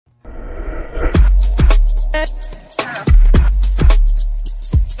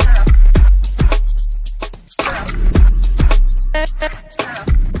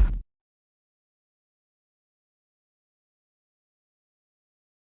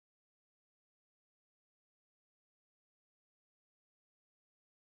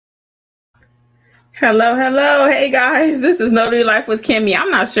Hello, hello. Hey guys, this is Notary Life with Kimmy.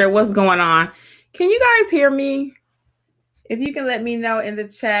 I'm not sure what's going on. Can you guys hear me? If you can let me know in the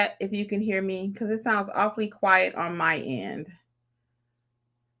chat if you can hear me, because it sounds awfully quiet on my end.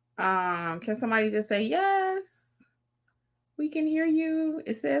 Can somebody just say yes? We can hear you.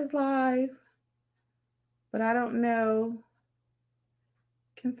 It says live, but I don't know.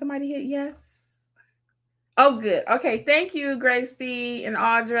 Can somebody hit yes? Oh, good. Okay, thank you, Gracie and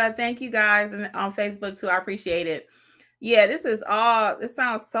Audra. Thank you guys and on Facebook too. I appreciate it. Yeah, this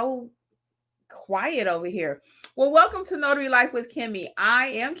sounds so quiet over here. Well, welcome to Notary Life with Kimmy. I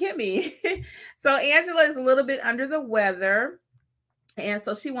am Kimmy. So Angela is a little bit under the weather, and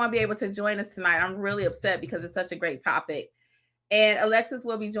so she won't be able to join us tonight. I'm really upset because it's such a great topic. And Alexis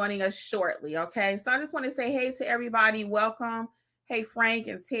will be joining us shortly. Okay. So I just want to say hey to everybody. Welcome. Hey, Frank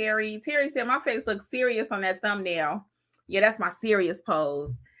and Terry. Terry said my face looks serious on that thumbnail. Yeah, that's my serious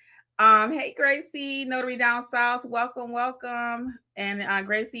pose. Hey Gracie, Notary Down South, welcome. And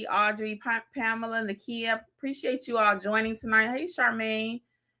Gracie, Audrey, Pamela, Nakia, appreciate you all joining tonight. Hey Charmaine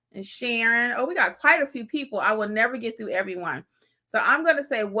and Sharon. Oh, we got quite a few people. I will never get through everyone. So I'm going to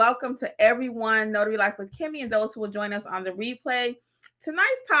say welcome to everyone, Notary Life with Kimmy, and those who will join us on the replay.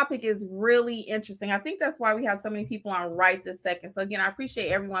 Tonight's topic is really interesting. I think that's why we have so many people on right this second. So again, I appreciate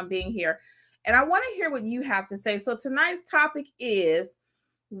everyone being here. And I want to hear what you have to say. So tonight's topic is,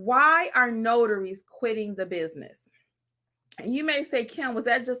 why are notaries quitting the business? And you may say, Kim, was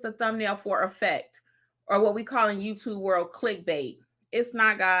that just a thumbnail for effect, or what we call in YouTube world clickbait? It's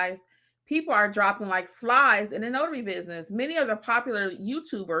not, guys. People are dropping like flies in the notary business. Many of the popular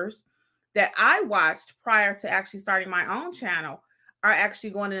YouTubers that I watched prior to actually starting my own channel are actually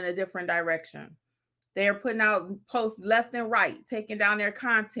going in a different direction. They are putting out posts left and right, taking down their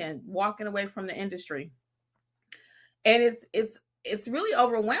content, walking away from the industry. And it's really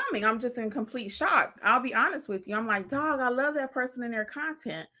overwhelming. I'm just in complete shock. I'll be honest with you. I'm like, dog, I love that person and their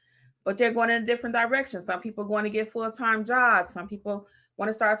content, but they're going in a different direction. Some people going to get full-time jobs. Some people want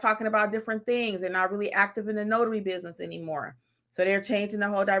to start talking about different things. They're not really active in the notary business anymore. So they're changing the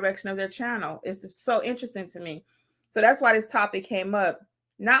whole direction of their channel. It's so interesting to me. So that's why this topic came up.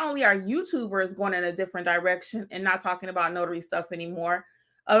 Not only are YouTubers going in a different direction and not talking about notary stuff anymore,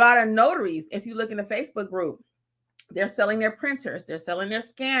 a lot of notaries, if you look in the Facebook group, they're selling their printers, they're selling their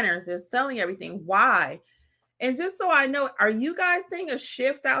scanners, they're selling everything. Why? And just so I know, are you guys seeing a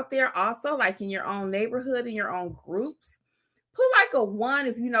shift out there also, like in your own neighborhood, in your own groups? Put like a 1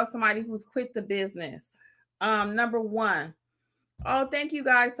 if you know somebody who's quit the business. Number 1. Oh, thank you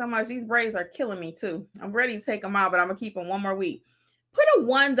guys so much. These braids are killing me too. I'm ready to take them out, but I'm gonna keep them one more week. Put a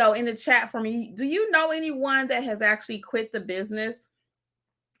 1 though in the chat for me. Do you know anyone that has actually quit the business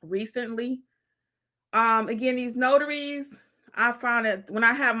recently? Again, these notaries, I found it when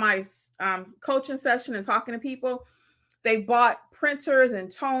I have my coaching session and talking to people, they bought printers and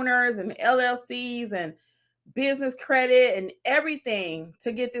toners and LLCs and business credit and everything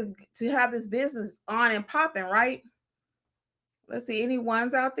to get this, to have this business on and popping, right? Let's see, any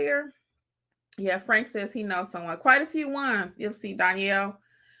ones out there? Yeah, Frank says he knows someone. Quite a few ones. You'll see, Danielle.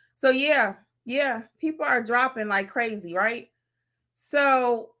 So yeah, people are dropping like crazy, right?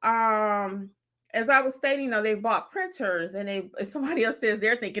 So as I was stating, they bought printers, and somebody else says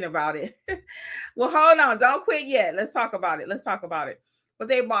they're thinking about it. Well, hold on, don't quit yet. Let's talk about it. But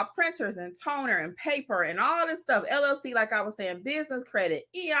they bought printers and toner and paper and all this stuff. LLC, like I was saying, business credit,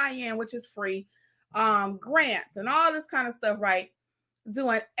 EIN, which is free, grants and all this kind of stuff, right?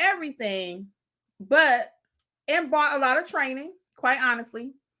 Doing everything, and bought a lot of training, quite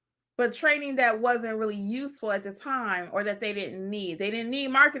honestly, but training that wasn't really useful at the time, or that they didn't need. They didn't need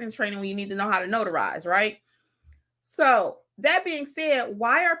marketing training when you need to know how to notarize, right? So that being said,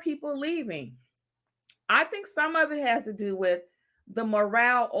 why are people leaving? I think some of it has to do with the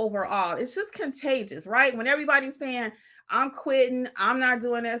morale overall. It's just contagious, right? When everybody's saying, I'm quitting, I'm not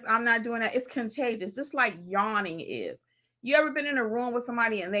doing this, I'm not doing that, it's contagious, just like yawning is. You ever been in a room with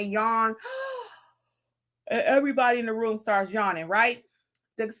somebody and they yawn? And everybody in the room starts yawning, right?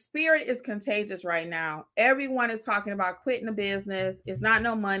 The spirit is contagious right now. Everyone is talking about quitting the business. It's not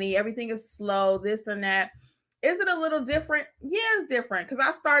no money. Everything is slow, this and that. Is it a little different? Yeah, it's different, because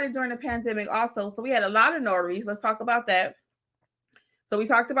I started during the pandemic also. So we had a lot of notaries. Let's talk about that. So we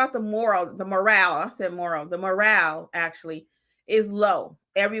talked about the morale. I said moral. The morale actually is low.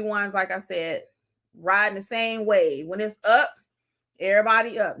 Everyone's, like I said, riding the same wave. When it's up,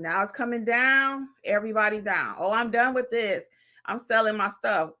 everybody up. Now it's coming down, everybody down. Oh, I'm done with this. I'm selling my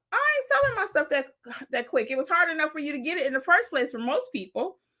stuff. I ain't selling my stuff that quick. It was hard enough for you to get it in the first place for most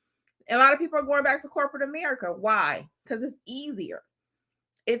people. A lot of people are going back to corporate America. Why? Because it's easier.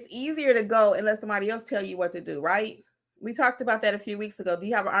 It's easier to go and let somebody else tell you what to do, right? We talked about that a few weeks ago. Do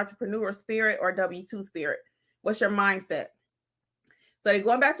you have an entrepreneur spirit or W-2 spirit? What's your mindset? So they're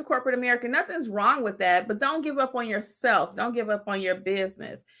going back to corporate America. Nothing's wrong with that, but don't give up on yourself. Don't give up on your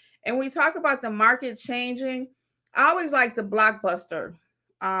business. And we talk about the market changing. I always like the Blockbuster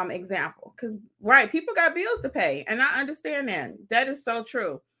example because, right, people got bills to pay. And I understand that. That is so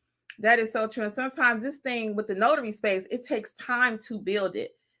true. That is so true. And sometimes this thing with the notary space, it takes time to build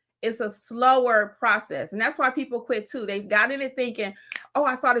it. It's a slower process. And that's why people quit too. They've got in it thinking, oh,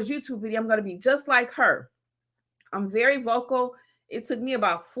 I saw this YouTube video. I'm going to be just like her. I'm very vocal. It took me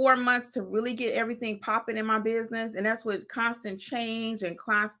about 4 months to really get everything popping in my business. And that's with constant change and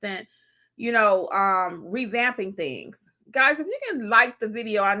constant, revamping things. Guys, if you can like the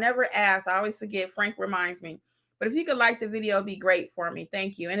video, I never ask. I always forget. Frank reminds me. But if you could like the video, it'd be great for me.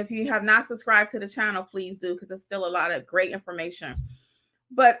 Thank you. And if you have not subscribed to the channel, please do, because there's still a lot of great information.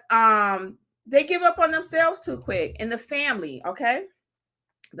 But they give up on themselves too quick. And the family, okay?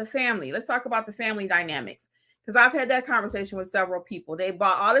 The family. Let's talk about the family dynamics. Because I've had that conversation with several people. They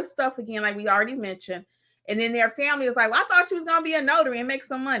bought all this stuff again, like we already mentioned. And then their family is like, well, I thought you was going to be a notary and make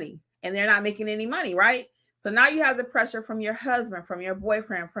some money. And they're not making any money, right? So now you have the pressure from your husband, from your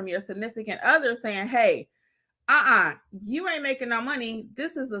boyfriend, from your significant other saying, hey, you ain't making no money.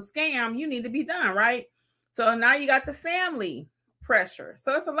 This is a scam. You need to be done, right? So now you got the family pressure.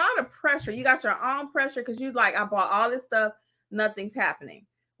 So it's a lot of pressure. You got your own pressure because you like, I bought all this stuff. Nothing's happening,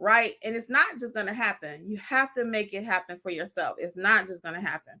 right? And it's not just going to happen. You have to make it happen for yourself. It's not just going to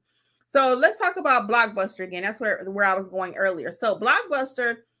happen. So let's talk about Blockbuster again. That's where I was going earlier. So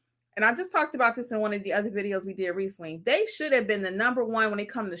Blockbuster, and I just talked about this in one of the other videos we did recently. They should have been the number one when it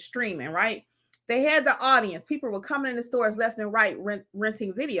comes to streaming, right? They had the audience. People were coming in the stores left and right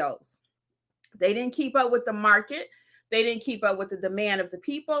renting videos. They didn't keep up with the market. They didn't keep up with the demand of the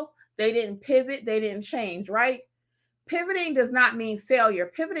people. They didn't pivot. They didn't change, right? Pivoting does not mean failure.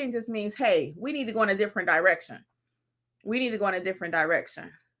 Pivoting just means, hey, we need to go in a different direction. We need to go in a different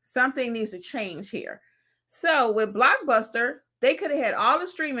direction. Something needs to change here. So with Blockbuster, they could have had all the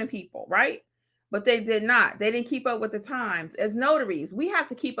streaming people, right? But they did not. They didn't keep up with the times. As notaries, we have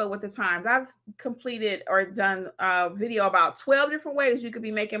to keep up with the times. I've completed or done a video about 12 different ways you could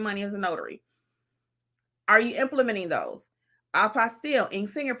be making money as a notary. Are you implementing those? Apostille, ink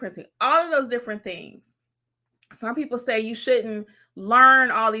fingerprinting, all of those different things. Some people say you shouldn't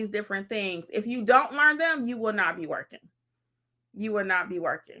learn all these different things. If you don't learn them, you will not be working. You will not be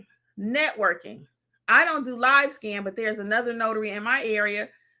working. Networking. I don't do live scan, but there's another notary in my area.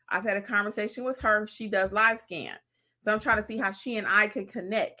 I've had a conversation with her. She does live scan. So I'm trying to see how she and I can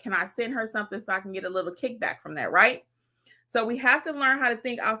connect. Can I send her something so I can get a little kickback from that, right? So we have to learn how to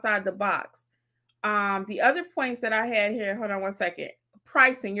think outside the box. The other points that I had here, hold on one second.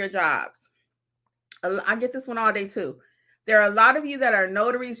 Pricing your jobs. I get this one all day too. There are a lot of you that are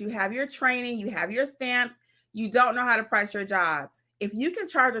notaries. You have your training, you have your stamps. You don't know how to price your jobs. If you can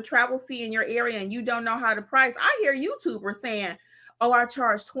charge a travel fee in your area and you don't know how to price, I hear YouTubers saying, oh, I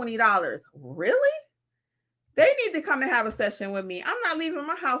charge $20. Really? They need to come and have a session with me. I'm not leaving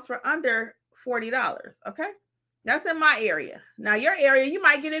my house for under $40. Okay. That's in my area. Now, your area, you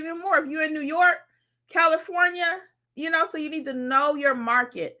might get even more if you're in New York, California, so you need to know your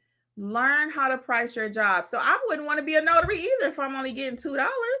market. Learn how to price your job. So I wouldn't want to be a notary either if I'm only getting $2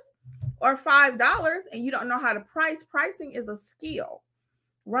 or $5 and you don't know how to price. Pricing is a skill,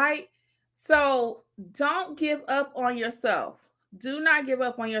 right? So don't give up on yourself. Do not give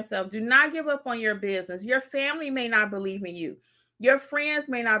up on yourself. Do not give up on your business. Your family may not believe in you. Your friends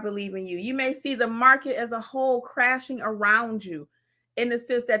may not believe in you. You may see the market as a whole crashing around you in the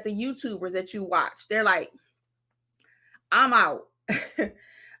sense that the YouTubers that you watch, they're like, I'm out.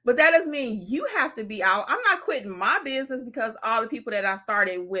 But that doesn't mean you have to be out. I'm not quitting my business because all the people that I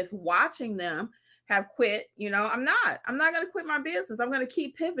started with watching them have quit. I'm not going to quit my business. I'm going to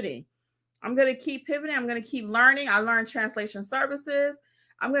keep pivoting. I'm going to keep pivoting. I'm going to keep learning. I learned translation services.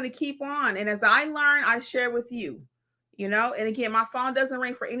 I'm going to keep on. And as I learn, I share with you, and again, my phone doesn't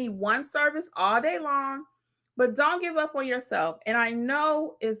ring for any one service all day long, but don't give up on yourself. And I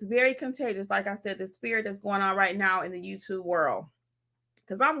know it's very contagious. Like I said, the spirit that's going on right now in the YouTube world.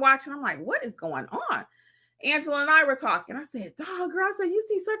 Because I'm watching, I'm like, what is going on? Angela and I were talking. I said, dog, girl, I said, you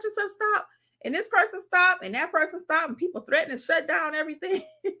see such and such stop. And this person stopped and that person stopped and people threatened to shut down everything.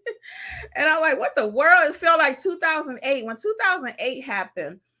 And I'm like, what the world? It felt like 2008. When 2008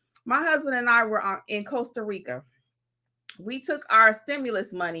 happened, my husband and I were in Costa Rica. We took our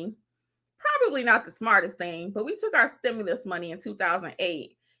stimulus money, probably not the smartest thing, but we took our stimulus money in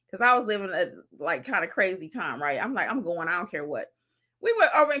 2008 because I was living a kind of crazy time, right? I'm like, I'm going, I don't care what. We were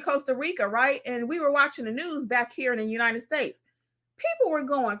over in Costa Rica, right? And we were watching the news back here in the United States. People were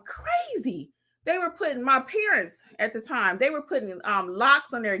going crazy. They were putting, my parents at the time, they were putting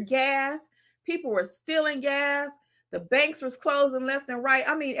locks on their gas. People were stealing gas. The banks was closing left and right.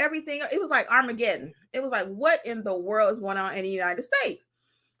 I mean, everything. It was like Armageddon. It was like, what in the world is going on in the United States?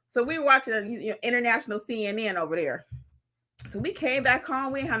 So we were watching international CNN over there. So we came back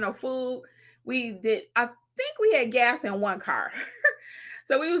home. We didn't have no food. I think we had gas in one car.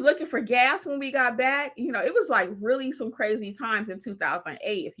 So we was looking for gas when we got back. It was like really some crazy times in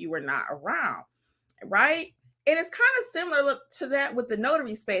 2008 if you were not around, right? And it's kind of similar to that with the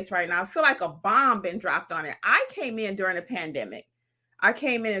notary space right now. I feel like a bomb been dropped on it. I came in during the pandemic. I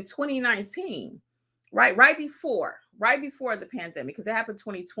came in 2019, right before the pandemic, because it happened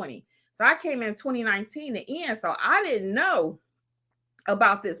 2020. So I came in 2019 to end. So I didn't know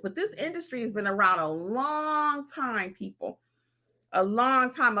about this, but this industry has been around a long time, people. A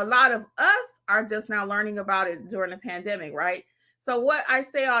long time. A lot of us are just now learning about it during the pandemic, right? So what I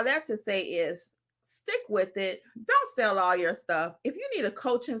say all that to say is stick with it. Don't sell all your stuff. If you need a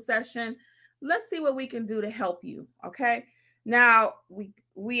coaching session, let's see what we can do to help you. Okay. Now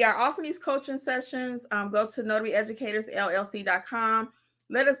we are offering these coaching sessions. Go to notaryeducatorsllc.com.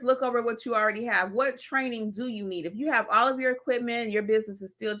 Let us look over what you already have. What training do you need? If you have all of your equipment, your business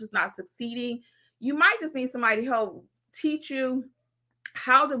is still just not succeeding, you might just need somebody to help teach you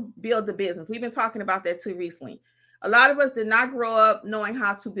how to build the business. We've been talking about that too recently. A lot of us did not grow up knowing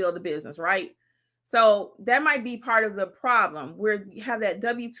how to build a business, right? So that might be part of the problem. We have that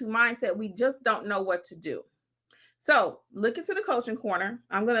W-2 mindset. We just don't know what to do. So look into the coaching corner.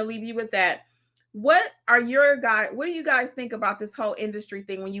 I'm going to leave you with that. What do you guys think about this whole industry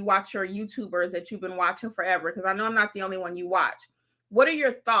thing when you watch your YouTubers that you've been watching forever? Because I know I'm not the only one you watch. What are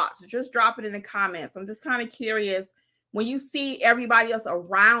your thoughts? Just drop it in the comments. I'm just kind of curious. When you see everybody else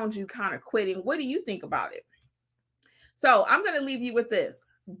around you kind of quitting, what do you think about it? So I'm going to leave you with this.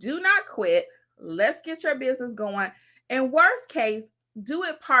 Do not quit. Let's get your business going. In worst case, do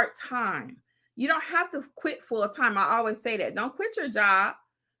it part-time. You don't have to quit full-time. I always say that. Don't quit your job.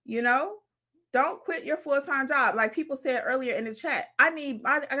 Don't quit your full-time job. Like people said earlier in the chat, I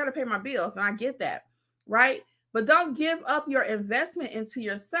got to pay my bills, and I get that, right? But don't give up your investment into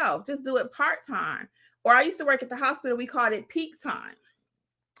yourself. Just do it part-time. Or I used to work at the hospital. We called it peak time,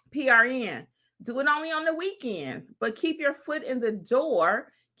 PRN. Do it only on the weekends, but keep your foot in the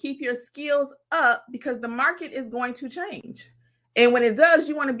door. Keep your skills up, because the market is going to change. And when it does,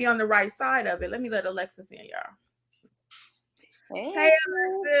 you want to be on the right side of it. Let me let Alexis in, y'all. Hey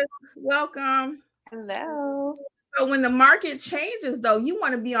Alexis, welcome. Hello. So when the market changes, though, you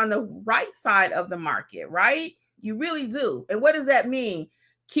want to be on the right side of the market, right? You really do. And what does that mean?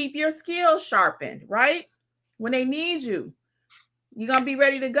 Keep your skills sharpened, right? When they need you, you're going to be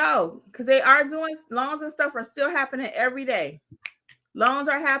ready to go, because they are doing loans and stuff are still happening every day. Loans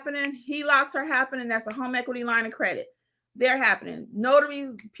are happening. HELOCs are happening. That's a home equity line of credit. They're happening.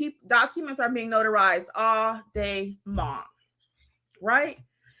 Notaries, documents are being notarized all day long, right?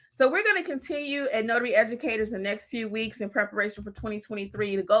 So we're going to continue at Notary Educators the next few weeks in preparation for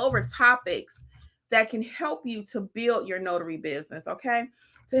 2023 to go over topics that can help you to build your notary business, okay?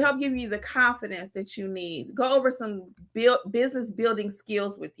 To help give you the confidence that you need. Go over some business building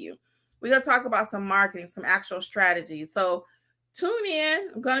skills with you. We're going to talk about some marketing, some actual strategies. So tune in.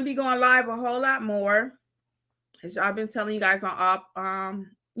 I'm going to be going live a whole lot more. As I've been telling you guys on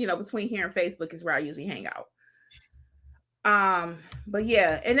between here and Facebook is where I usually hang out. But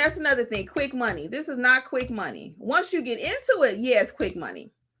yeah, and that's another thing. Quick money. This is not quick money. Once you get into it, yeah, it's quick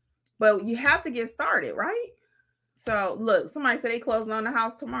money. But you have to get started, right? So look, somebody said they closing on the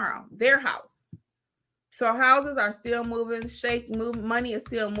house tomorrow. Their house. So houses are still moving, money is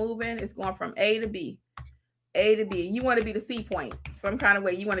still moving. It's going from A to B. A to B. You want to be the C point. Some kind of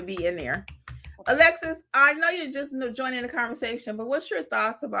way you want to be in there. Alexis, I know you're just joining the conversation, but what's your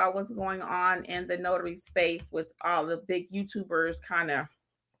thoughts about what's going on in the notary space with all the big YouTubers kind of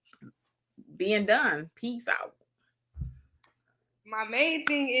being done? Peace out. My main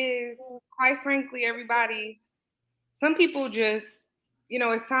thing is, quite frankly, some people just,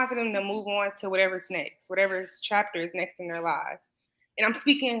 it's time for them to move on to whatever's next, whatever's chapter is next in their lives. And I'm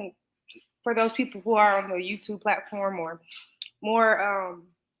speaking for those people who are on the YouTube platform or more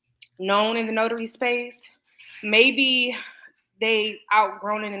known in the notary space. Maybe they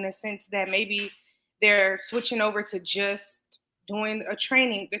outgrown it in the sense that maybe they're switching over to just doing the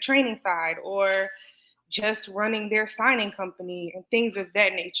training side, or just running their signing company and things of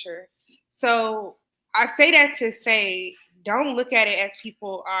that nature. So I say that to say, don't look at it as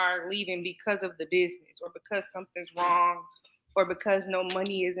people are leaving because of the business or because something's wrong or because no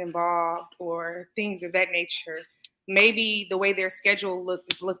money is involved or things of that nature. Maybe the way their schedule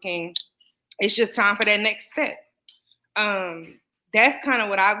is looking, it's just time for that next step. Um, that's kind of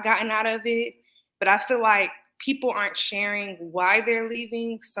what I've gotten out of it. But I feel like people aren't sharing why they're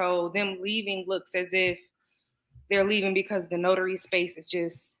leaving, so them leaving looks as if they're leaving because the notary space is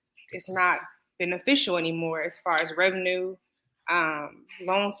just it's not beneficial anymore as far as revenue,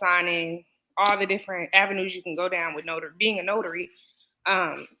 loan signing, all the different avenues you can go down with notary being a notary.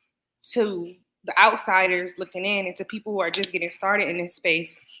 Um, to the outsiders looking in and to people who are just getting started in this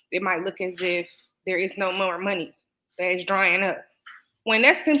space, it might look as if there is no more money that is drying up, when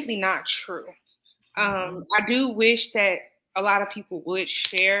that's simply not true. I do wish that a lot of people would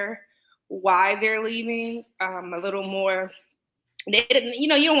share why they're leaving a little more. You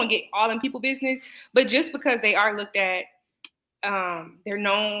don't want to get all in people business, but just because they are looked at, they're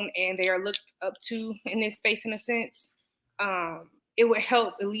known and they are looked up to in this space in a sense, it would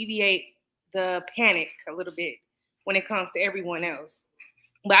help alleviate the panic a little bit when it comes to everyone else.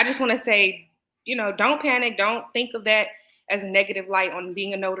 But I just want to say, don't panic. Don't think of that as a negative light on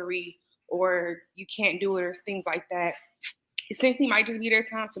being a notary or you can't do it or things like that. It simply might just be their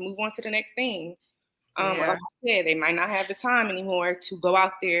time to move on to the next thing. Like Yeah. I said, they might not have the time anymore to go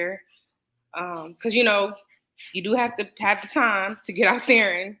out there because, you do have to have the time to get out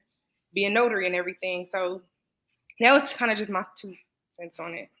there and be a notary and everything. So that was kind of just my 2 cents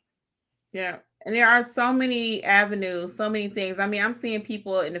on it. Yeah. And there are so many avenues, so many things. I mean, I'm seeing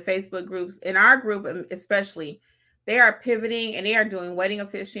people in the Facebook groups, in our group especially, they are pivoting and they are doing wedding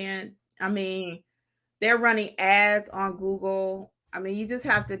officiant. I mean, they're running ads on Google. I mean, you just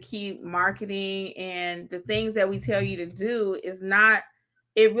have to keep marketing, and the things that we tell you to do is not,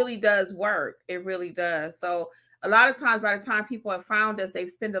 it really does work. It really does. So, a lot of times, by the time people have found us, they've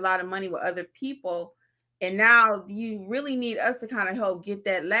spent a lot of money with other people. And now you really need us to kind of help get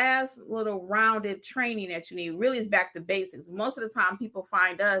that last little rounded training that you need. Really, is back to basics. Most of the time, people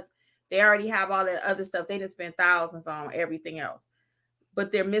find us, they already have all that other stuff. They just spend thousands on everything else,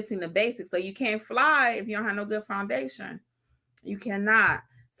 but they're missing the basics. So you can't fly if you don't have no good foundation. You cannot.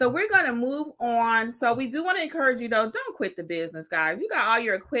 So we're going to move on. So we do want to encourage you though, don't quit the business, guys. You got all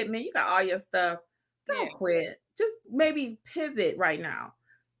your equipment, you got all your stuff. Yeah. Don't quit. Just maybe pivot right now.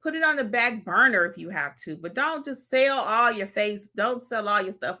 Put it on the back burner if you have to, but don't just sell all your don't sell all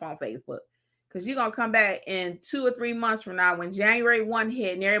your stuff on Facebook. Because you're gonna come back in 2 or 3 months from now when January 1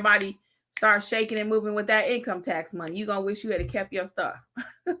 hit and everybody start shaking and moving with that income tax money. You're gonna wish you had kept your stuff.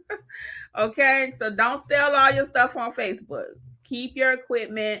 Okay, so don't sell all your stuff on Facebook. Keep your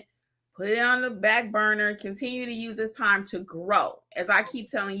equipment, put it on the back burner, continue to use this time to grow. As I keep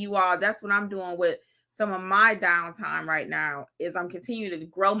telling you all, that's what I'm doing with some of my downtime right now, is I'm continuing to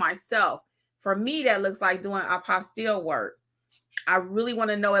grow myself. For me, that looks like doing apostille work. I really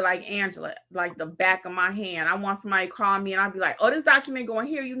want to know it like Angela, like the back of my hand. I want somebody to call me and I'll be like, oh, this document going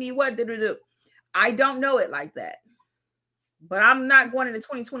here. You need what? I don't know it like that. But I'm not going into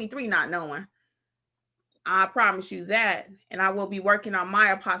 2023 not knowing. I promise you that. And I will be working on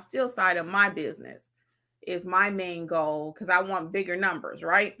my apostille side of my business is my main goal because I want bigger numbers,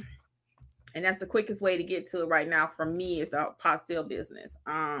 right? And that's the quickest way to get to it right now for me is a apostille business.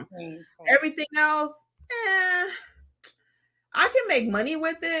 Everything else, I can make money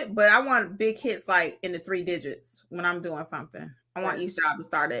with it, but I want big hits like in the 3 digits when I'm doing something. I want each job to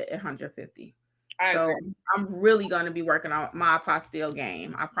start at 150. So I'm really going to be working on my apostille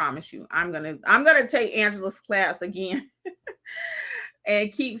game. I promise you. I'm gonna take Angela's class again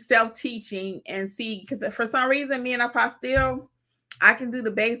and keep self-teaching and see, because for some reason me and apostille, I can do the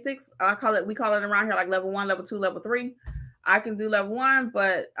basics. We call it around here like level 1, level 2, level 3. I can do level 1,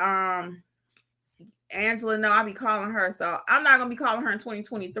 but Angela, no, I'll be calling her. So I'm not gonna be calling her in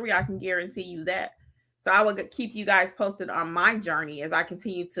 2023. I can guarantee you that. So I will keep you guys posted on my journey as I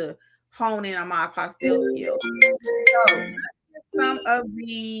continue to hone in on my apostille skills. So some of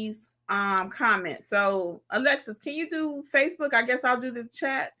these comments. So Alexis, can you do Facebook? I guess I'll do the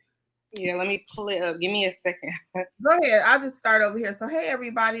chat. Yeah, let me pull it up. Give me a second. Go ahead. I'll just start over here. So hey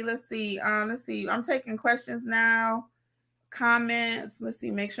everybody, let's see. I'm taking questions now. Comments. Let's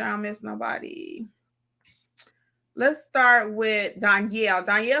see, make sure I don't miss nobody. Let's start with Danielle.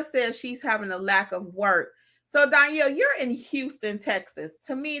 Danielle says she's having a lack of work. So Danielle, you're in Houston, Texas.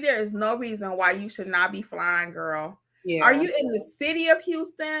 To me, there is no reason why you should not be flying, girl. Yeah. Are you in the city of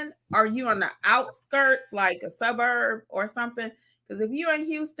Houston? Are you on the outskirts, like a suburb or something? Because if you're in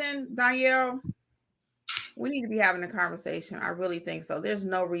Houston, Danielle, we need to be having a conversation. I really think so. There's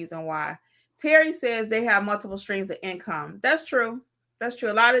no reason why. Terry says they have multiple streams of income. That's true. That's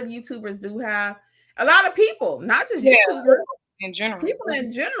true. A lot of YouTubers do have, a lot of people, not just YouTubers. in general. People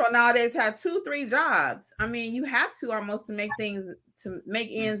in general nowadays have 2, 3 jobs. I mean, you have to almost to make things to make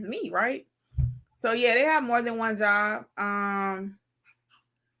ends meet, right? So yeah, they have more than one job.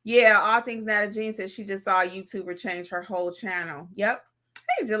 Yeah, all things Nata Jean said she just saw a YouTuber change her whole channel. Yep.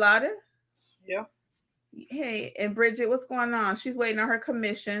 Hey, Gelada. Yeah. Hey, and Bridget, what's going on? She's waiting on her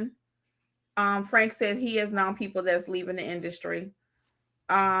commission. Frank said he has known people that's leaving the industry.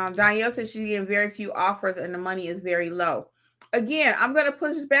 Danielle says she's getting very few offers and the money is very low. Again, I'm going to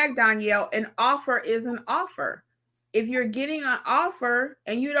push back, Danielle. An offer is an offer. If you're getting an offer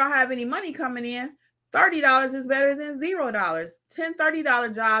and you don't have any money coming in, $30 is better than $0. 10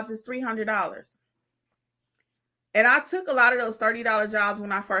 $30 jobs is $300. And I took a lot of those $30 jobs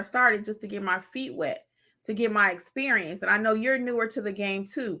when I first started just to get my feet wet, to get my experience. And I know you're newer to the game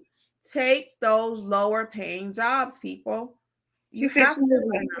too. Take those lower paying jobs, people. She You said have she to. lives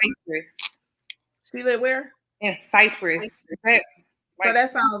in Cyprus. She live where? In Cyprus. Is that So like,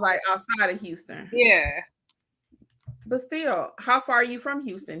 that sounds like outside of Houston. yeah. But still, how far are you from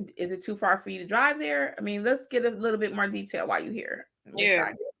Houston? Is it too far for you to drive there? I mean, let's get a little bit more detail while you're here, Miss Yeah.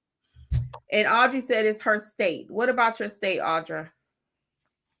 Danielle. And Audrey said it's her state. What about your state, Audra?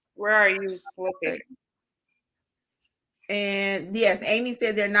 Where are you located? And yes, Amy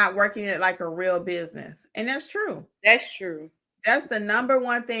said they're not working it like a real business. And that's true. That's true. That's the number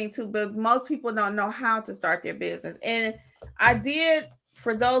one thing too. But most people don't know how to start their business. And I did,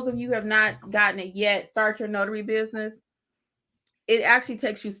 for those of you who have not gotten it yet, start your notary business. It actually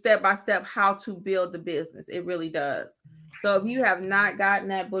takes you step by step how to build the business. It really does. So if you have not gotten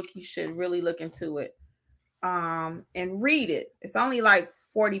that book, you should really look into it. And read it. It's only like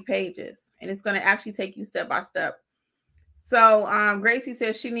 40 pages and it's going to actually take you step by step. So Gracie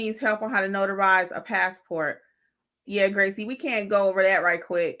says she needs help on how to notarize a passport. Yeah, Gracie, we can't go over that right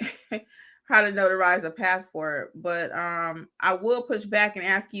quick. How to notarize a passport. But I will push back and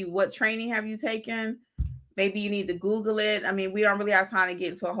ask you, what training have you taken? Maybe you need to Google it. I mean, we don't really have time to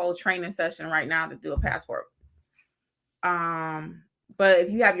get into a whole training session right now to do a passport. But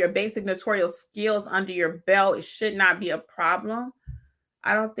if you have your basic notarial skills under your belt, it should not be a problem.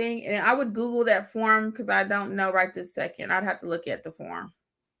 I don't think. And I would Google that form because I don't know right this second. I'd have to look at the form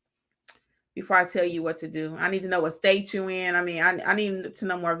before I tell you what to do. I need to know what state you're in. I mean, I need to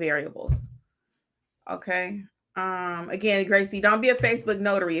know more variables. Okay. Again, Gracie, don't be a Facebook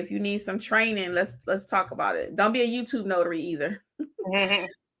notary. If you need some training, let's talk about it. Don't be a YouTube notary either.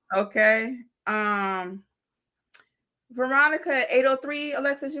 Okay. Veronica 803,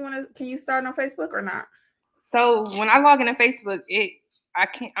 Alexis, can you start on Facebook or not? So when I log into Facebook, I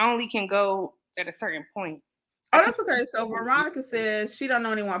only can go at a certain point. Oh, that's okay. So Veronica says she don't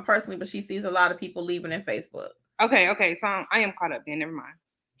know anyone personally, but she sees a lot of people leaving in Facebook. Okay. So I am caught up then. Never mind.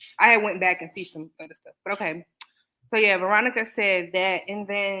 I went back and see some other stuff. But okay. So yeah, Veronica said that, and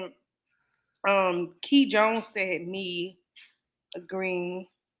then Key Jones said me agreeing.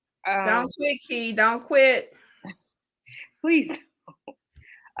 Don't quit, Key. Don't quit. Please.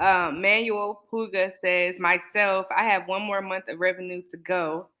 Manuel Puga says myself. I have one more month of revenue to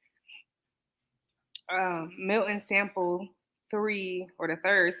go. Milton Sample 3 or the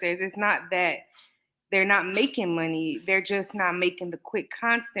third says it's not that they're not making money, they're just not making the quick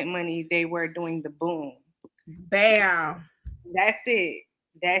constant money they were doing the boom. Bam. That's it.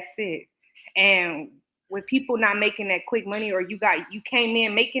 And with people not making that quick money, or you came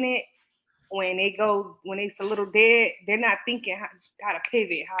in making it, when it's a little dead, they're not thinking how to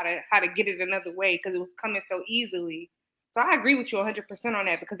pivot, how to get it another way because it was coming so easily. So I agree with you 100% on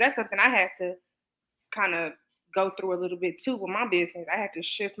that, because that's something I had to kind of go through a little bit too with my business. I had to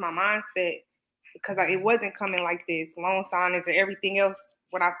shift my mindset because it wasn't coming like this, loan signings and everything else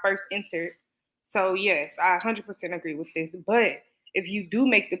when I first entered. So yes, I 100% agree with this. But if you do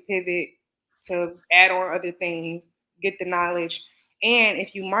make the pivot to add on other things, get the knowledge, and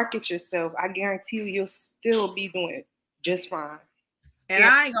if you market yourself, I guarantee you'll still be doing just fine. And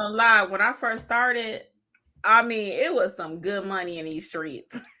I ain't gonna lie, when I first started, I mean, it was some good money in these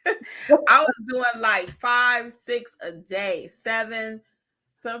streets. I was doing like 5, 6 a day, 7.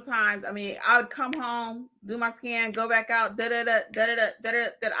 Sometimes, I mean, I would come home, do my scan, go back out, da da da da da da da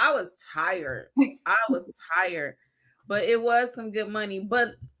da. I was tired. But it was some good money. But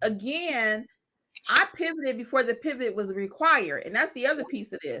again, I pivoted before the pivot was required, and that's the other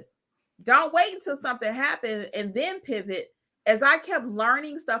piece of this. Don't wait until something happens and then pivot. As I kept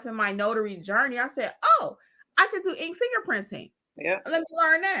learning stuff in my notary journey, I said, "Oh, I could do ink fingerprinting. Yeah. Let me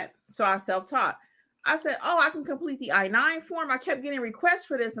learn that." So I self-taught. I said, "Oh, I can complete the I-9 form." I kept getting requests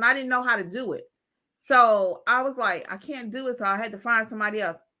for this and I didn't know how to do it. So I was like, I can't do it. So I had to find somebody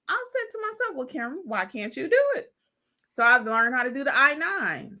else. I said to myself, well, Karen, why can't you do it? So I learned how to do the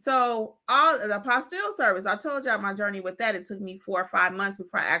I-9. So all the apostille service, I told y'all my journey with that. It took me 4 or 5 months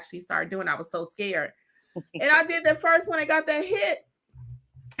before I actually started doing it. I was so scared. And I did the first one. I got that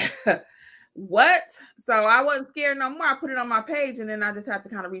hit. What? So I wasn't scared no more. I put it on my page, and then I just have to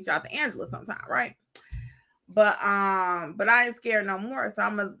kind of reach out to Angela sometime, right? But I ain't scared no more.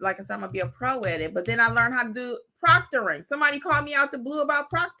 So like I said, I'm gonna be a pro at it. But then I learned how to do proctoring. Somebody called me out the blue about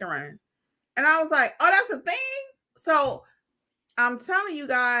proctoring. And I was like, oh, that's a thing. So I'm telling you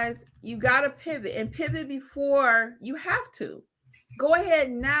guys, you gotta pivot and pivot before you have to. Go ahead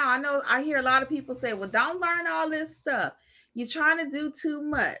now. I know I hear a lot of people say, well, don't learn all this stuff. You're trying to do too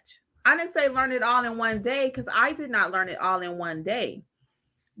much. I didn't say learn it all in one day because I did not learn it all in one day.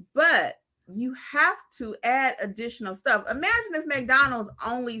 But you have to add additional stuff. Imagine if McDonald's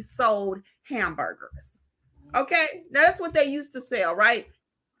only sold hamburgers. Okay, that's what they used to sell, right?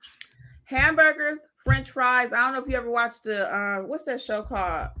 Hamburgers, French fries. I don't know if you ever watched the what's that show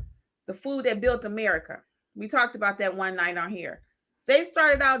called? The Food That Built America. We talked about that one night on here. They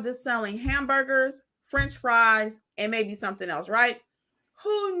started out just selling hamburgers, French fries, and maybe something else, right?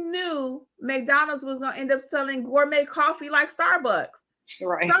 Who knew McDonald's was going to end up selling gourmet coffee like Starbucks?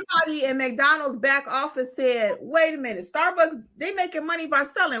 Right. Somebody in McDonald's back office said, wait a minute, Starbucks, they making money by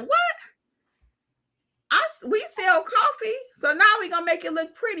selling what? We sell coffee, so now we're going to make it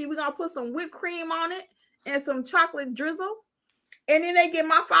look pretty. We're going to put some whipped cream on it and some chocolate drizzle. And then they get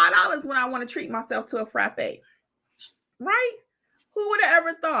my $5 when I want to treat myself to a frappe. Right? Who would have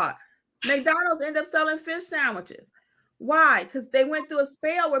ever thought? McDonald's end up selling fish sandwiches. Why? Because they went through a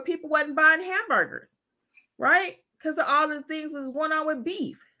spell where people wasn't buying hamburgers. Right? Because of all the things was going on with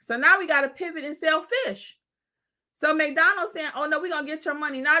beef. So now we got to pivot and sell fish. So McDonald's saying, oh, no, we're going to get your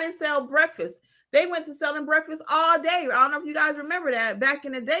money. Now they sell breakfast. They went to selling breakfast all day. I don't know if you guys remember that back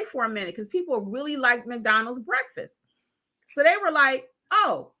in the day for a minute because people really liked McDonald's breakfast. So they were like,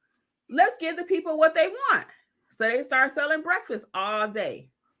 oh, let's give the people what they want. So they start selling breakfast all day,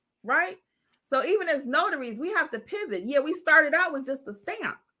 right? So even as notaries, we have to pivot. Yeah, we started out with just a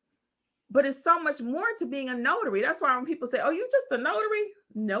stamp, but it's so much more to being a notary. That's why when people say, oh, you just a notary?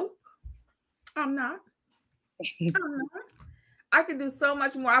 Nope, I'm not. I'm not. I can do so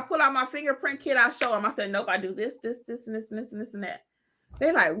much more. I pull out my fingerprint kit. I show them. I said, nope, I do this, and this, and this, and this, and that.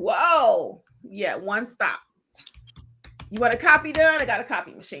 They're like, whoa. Yeah, one stop. You want a copy done? I got a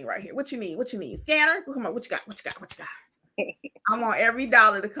copy machine right here. What you need? What you need? Scanner? Come on. What you got? What you got? What you got? I want every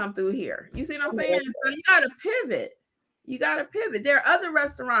dollar to come through here. You see what I'm saying? So you got to pivot. You got to pivot. There are other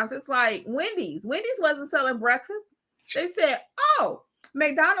restaurants. It's like Wendy's. Wendy's wasn't selling breakfast. They said, oh,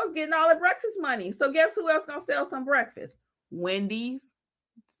 McDonald's getting all the breakfast money. So guess who else going to sell some breakfast? Wendy's.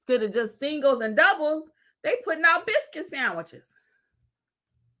 Instead of just singles and doubles, they putting out biscuit sandwiches.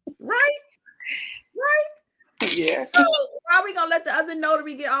 Right? Right? Yeah. So why are we gonna let the other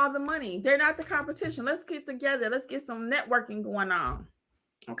notary get all the money? They're not the competition. Let's get together. Let's get some networking going on.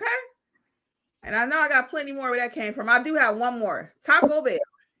 Okay. And I know I got plenty more where that came from. I do have one more. Taco Bell.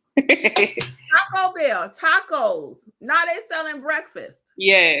 Taco Bell. Tacos. Now they selling breakfast.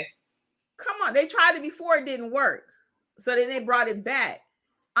 Yeah. Come on. They tried it before, it didn't work. So then they brought it back.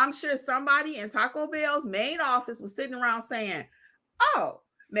 I'm sure somebody in Taco Bell's main office was sitting around saying, oh,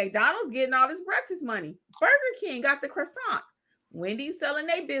 McDonald's getting all this breakfast money. Burger King got the croissant. Wendy's selling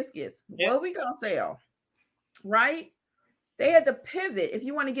their biscuits. Yep. What are we going to sell? Right? They had to pivot. If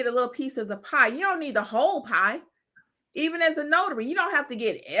you want to get a little piece of the pie, you don't need the whole pie. Even as a notary, you don't have to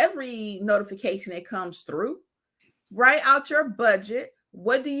get every notification that comes through. Write out your budget.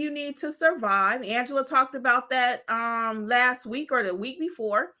 What do you need to survive? Angela talked about that last week or the week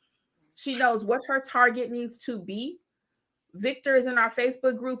before. She knows what her target needs to be. Victor is in our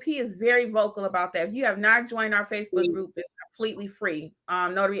Facebook group. He is very vocal about that. If you have not joined our Facebook group, it's completely free.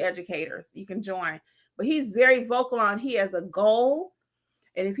 Notary Educators, you can join. But he's very vocal on he has a goal.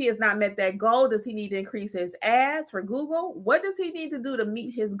 And if he has not met that goal, does he need to increase his ads for Google? What does he need to do to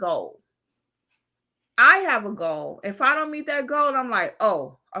meet his goal? I have a goal. If I don't meet that goal, I'm like,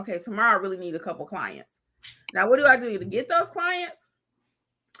 oh, okay, tomorrow I really need a couple clients. Now, what do I do to get those clients?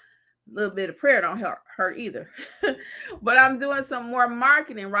 A little bit of prayer don't hurt either. But I'm doing some more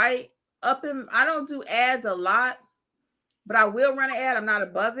marketing, right? I don't do ads a lot, but I will run an ad. I'm not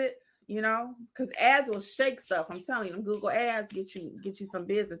above it, because ads will shake stuff. I'm telling you, Google ads get you some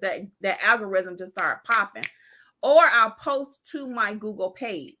business. That algorithm just start popping. Or I'll post to my Google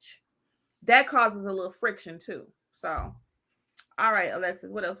page. That causes a little friction too. So, all right,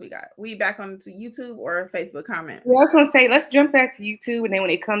 Alexis, what else we got? We back on to YouTube or Facebook comments? Yeah, I was going to say, let's jump back to YouTube, and then when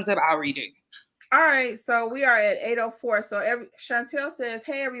it comes up, I'll read it. All right, so we are at 8:04. So Chantel says,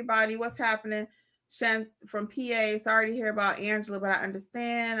 hey, everybody, what's happening? Shan from PA, sorry to hear about Angela, but I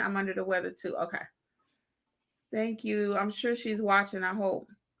understand. I'm under the weather too. Okay. Thank you. I'm sure she's watching, I hope.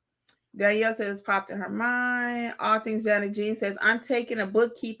 Danielle says popped in her mind. All things Janet Jean says, I'm taking a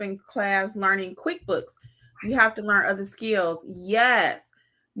bookkeeping class learning QuickBooks. You have to learn other skills. Yes.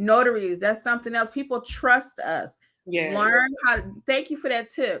 Notaries, that's something else. People trust us. Yeah, Learn how to, thank you for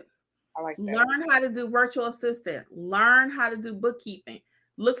that tip. I like that. Learn how to do virtual assistant. Learn how to do bookkeeping.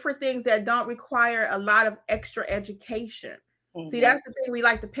 Look for things that don't require a lot of extra education. See, Mm-hmm. that's the thing. We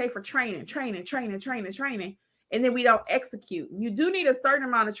like to pay for training, and then we don't execute. You do need a certain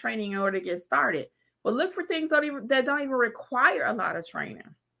amount of training in order to get started, but look for things that don't even require a lot of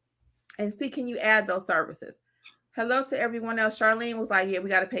training, and see, can you add those services? Hello to everyone else. Charlene was like, "Yeah, we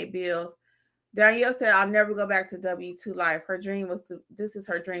got to pay bills." Danielle said, "I'll never go back to W-2 life. Her dream was to. This is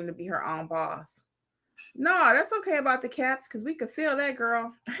her dream to be her own boss." No, that's okay about the caps because we could feel that,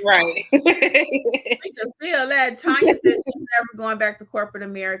 girl. Right. We could feel that. Tanya said she's never going back to corporate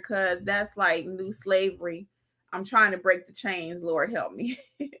America. That's like new slavery. I'm trying to break the chains. Lord help me.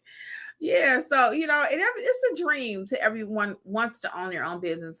 Yeah, so it's a dream to everyone wants to own their own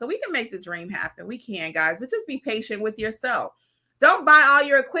business. So we can make the dream happen. We can, guys, but just be patient with yourself. Don't buy all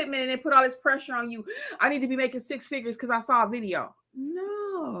your equipment and then put all this pressure on you. I need to be making six figures because I saw a video.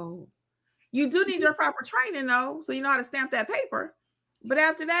 No. You do need your proper training though, so you know how to stamp that paper. But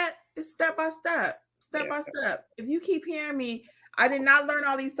after that, it's step by step, step Yeah. by step. If you keep hearing me, I did not learn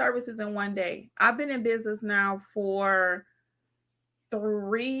all these services in one day. I've been in business now for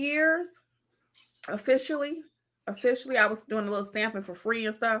 3 years officially. Officially, I was doing a little stamping for free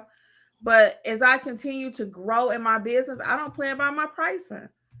and stuff. But as I continue to grow in my business, I don't play about my pricing.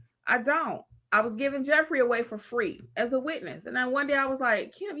 I don't. I was giving Jeffrey away for free as a witness. And then one day I was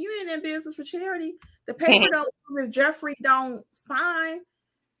like, Kim, you ain't in business for charity. The paper don't move if Jeffrey don't sign.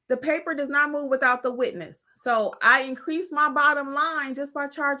 The paper does not move without the witness. So I increased my bottom line just by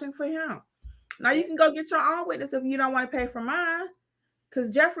charging for him. Now you can go get your own witness if you don't want to pay for mine. Because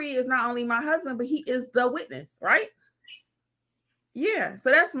Jeffrey is not only my husband, but he is the witness, right? Yeah.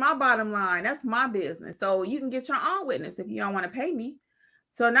 So that's my bottom line. That's my business. So you can get your own witness if you don't want to pay me.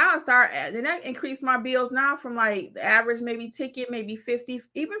 So now then that increased my bills now from like the average maybe ticket, maybe 50,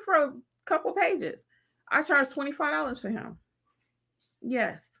 even for a couple pages. I charge $25 for him.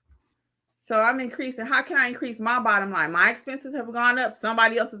 Yes. So I'm increasing. How can I increase my bottom line? My expenses have gone up.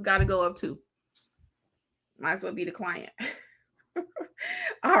 Somebody else has got to go up too. Might as well be the client.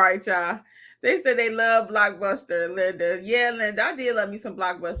 All right, y'all. They said they love Blockbuster, Linda. Yeah, Linda, I did love me some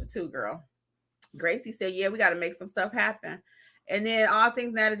Blockbuster too, girl. Gracie said, yeah, we got to make some stuff happen. And then all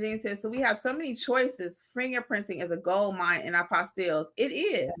things Nata Jean says, so we have so many choices. Fingerprinting is a gold mine in our apostilles. It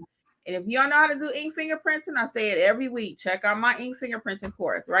is. And if you don't know how to do ink fingerprinting, I say it every week. Check out my ink fingerprinting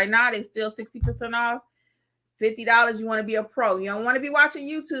course. Right now, they still 60% off. $50. You want to be a pro. You don't want to be watching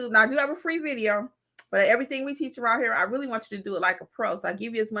YouTube. Now, I do have a free video, but everything we teach around here, I really want you to do it like a pro. So I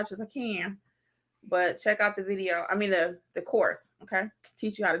give you as much as I can. But check out the video. I mean the course. Okay,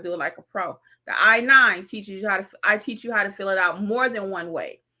 teach you how to do it like a pro. The I-9 teaches you how to. I teach you how to fill it out more than one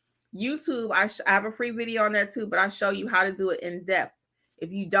way. YouTube, I have a free video on there too, but I show you how to do it in depth.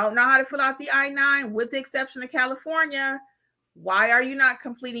 If you don't know how to fill out the I-9, with the exception of California, why are you not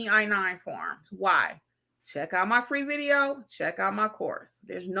completing I-9 forms? Why? Check out my free video. Check out my course.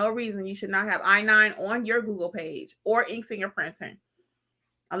 There's no reason you should not have I-9 on your Google page or ink fingerprinting,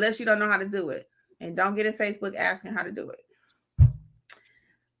 unless you don't know how to do it. And don't get in Facebook asking how to do it.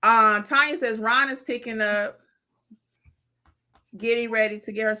 Tanya says Ron is picking up, getting ready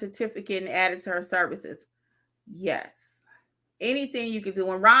to get her certificate and add it to her services. Yes. Anything you can do.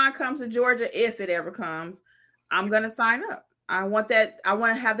 When Ron comes to Georgia, if it ever comes, I'm going to sign up. I want that. I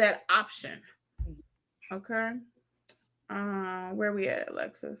want to have that option. Okay. Where we at,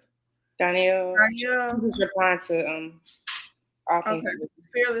 Alexis? Danielle. Danielle. Just replying to Okay.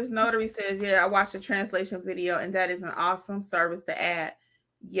 Fearless Notary says, yeah, I watched the translation video and that is an awesome service to add.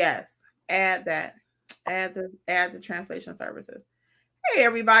 Yes, add that. Add the translation services. Hey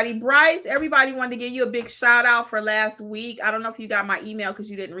everybody, Bryce. Everybody wanted to give you a big shout out for last week. I don't know if you got my email because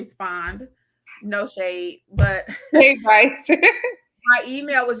you didn't respond. No shade, but hey Bryce. My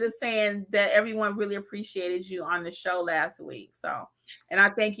email was just saying that everyone really appreciated you on the show last week. So, and I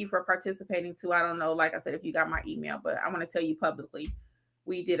thank you for participating too. I don't know, like I said, if you got my email, but I want to tell you publicly,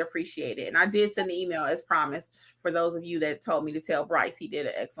 we did appreciate it. And I did send the email as promised for those of you that told me to tell Bryce he did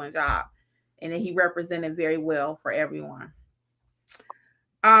an excellent job and that he represented very well for everyone.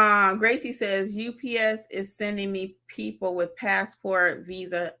 Gracie says UPS is sending me people with passport,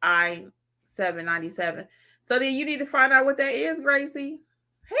 visa, I-797. So then you need to find out what that is, Gracie.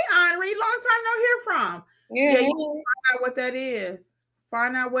 Hey, Henri, long time no hear from. Yeah, Yeah, you hey. need to find out what that is.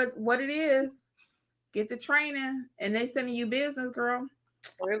 Find out what it is. Get the training, and they sending you business, girl.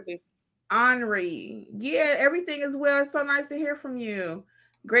 Really? Henri, yeah, everything is well. It's so nice to hear from you.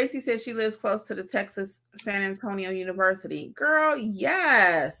 Gracie says she lives close to the Texas San Antonio University. Girl,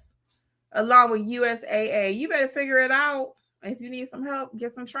 yes. Along with USAA. You better figure it out. If you need some help,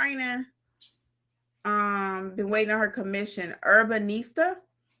 get some training. Been waiting on her commission. Urbanista.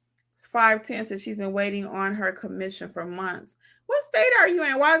 510 says she's been waiting on her commission for months. What state are you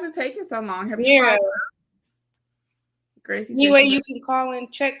in? Why is it taking so long? Have you Yeah. followed? Gracie says Anyway, she been. you can call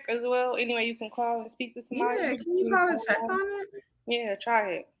and check as well. Anyway, you can call and speak to somebody. Yeah, can you call and check on it? Yeah,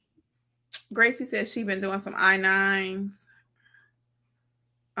 try it. Gracie says she been doing some I-9s.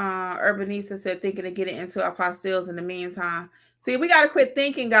 Urbanisa said thinking of getting into apostilles in the meantime. See, we got to quit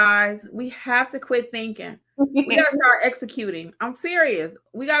thinking, guys. We have to quit thinking. We got to start executing. I'm serious.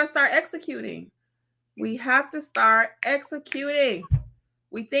 We got to start executing. We have to start executing.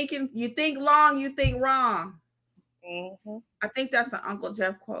 You think long, you think wrong. Mm-hmm. I think that's an Uncle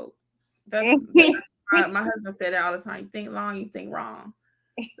Jeff quote. That's Mm-hmm. my husband said that all the time. You think long, you think wrong.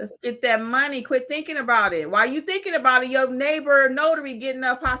 Let's get that money. Quit thinking about it. While you thinking about it, your neighbor notary getting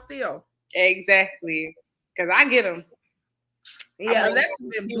a apostille. Exactly. Because I get them. I'm Yeah, ready to Alexa's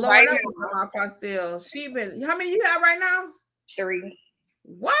been you blowing right up with now. my apostille. She been. How many you have right now? 3.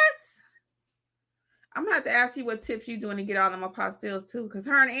 What? I'm gonna have to ask you what tips you doing to get all them apostilles too, because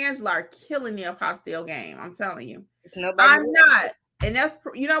her and Angela are killing the apostille game. I'm telling you, It's nobody. I'm not, and that's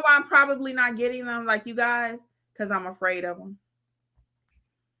you know why I'm probably not getting them like you guys, because I'm afraid of them.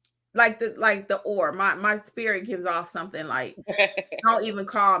 Like the or my spirit gives off something like don't even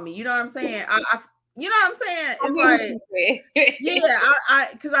call me. You know what I'm saying? I you know what I'm saying? I It's get what like you said. yeah, I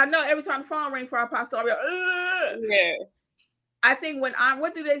because I know every time the phone rings for apostle, I'll be like, ugh. Yeah. I think when I'm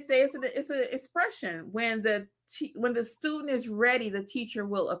what do they say? It's an expression when when the student is ready, the teacher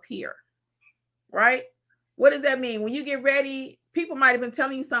will appear. Right? What does that mean? When you get ready, people might have been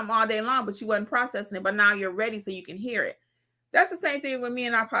telling you something all day long, but you wasn't processing it. But now you're ready, so you can hear it. That's the same thing with me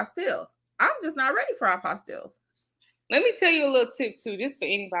and our apostilles. I'm just not ready for our apostilles. Let me tell you a little tip too, just for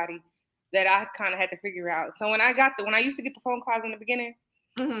anybody that I kind of had to figure out. So when I used to get the phone calls in the beginning,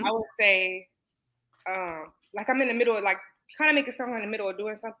 Mm-hmm. I would say, like I'm in the middle of like kind of making something in the middle of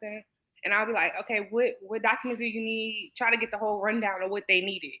doing something, and I'll be like, okay, what documents do you need? Try to get the whole rundown of what they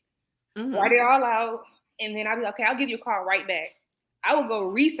needed. Write Mm-hmm. it all out, and then I'll be like, okay, I'll give you a call right back. I will go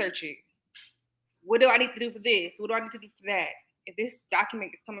research it. What do I need to do for this? What do I need to do for that? If this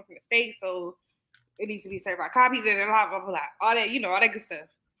document is coming from the state, so it needs to be certified copies and blah blah blah, all that, all that good stuff.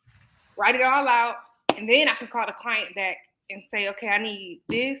 Write it all out, and then I can call the client back and say, okay, I need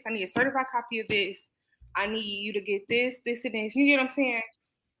this. I need a certified copy of this. I need you to get this, this, and this. You get what I'm saying?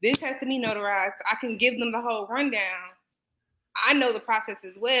 This has to be notarized. I can give them the whole rundown. I know the process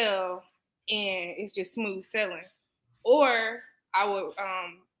as well, and it's just smooth sailing. Or I would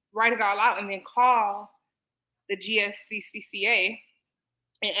write it all out and then call the GSCCCA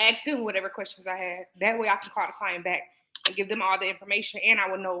and ask them whatever questions I had. That way I can call the client back and give them all the information, and I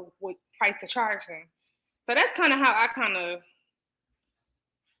would know what price to charge them. So that's kind of how I kind of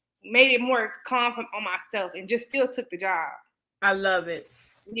made it more confident on myself and just still took the job. I love it.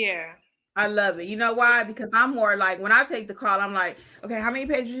 Yeah. I love it. You know why? Because I'm more like when I take the call, I'm like, okay, how many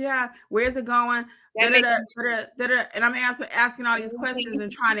pages you have? Where's it going? Da, That da, makes da, da, da, da. And I'm asking all these questions sense.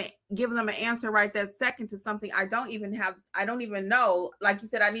 and trying to give them an answer right that second to something I don't even have. I don't even know. Like you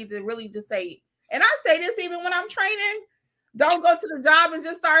said, I need to really just say, and I say this even when I'm training. Don't go to the job and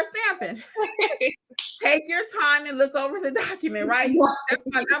just start stamping. Take your time and look over the document, right? That's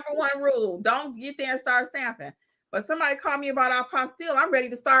my number one rule. Don't get there and start stamping. But somebody call me about our apostille, I'm ready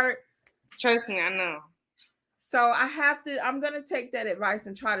to start. Trust me, I know. So I'm going to take that advice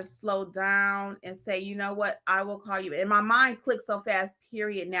and try to slow down and say, you know what, I will call you. And my mind clicks so fast,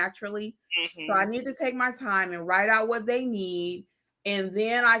 period, naturally. Mm-hmm. So I need to take my time and write out what they need, and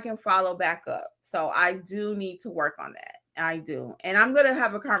then I can follow back up. So I do need to work on that. I do. And I'm going to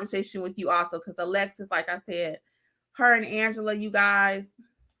have a conversation with you also because Alexis, like I said, her and Angela, you guys,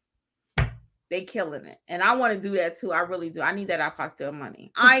 they killing it. And I want to do that too. I really do. I need that apostille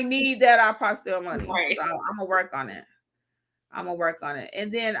money. I need that apostille money. Right. So I'm gonna work on it.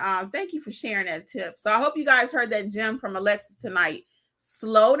 And then thank you for sharing that tip. So I hope you guys heard that gem from Alexis tonight.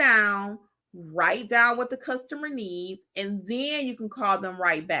 Slow down, write down what the customer needs, and then you can call them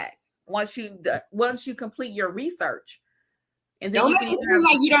right back once you complete your research. And then don't make it seem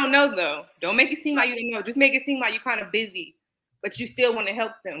like you don't know though. Don't make it seem like you don't know. Just make it seem like you're kind of busy, but you still want to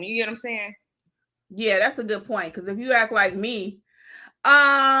help them. You get what I'm saying? Yeah, that's a good point. Because if you act like me,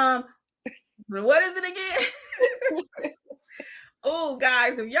 Um, what is it again? Oh,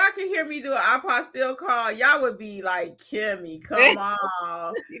 guys, if y'all can hear me do an apostille call, y'all would be like, Kimmy, come on.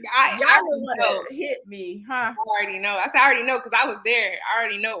 I Y'all would already want know. to hit me, huh? I already know. I said I already know because I was there. I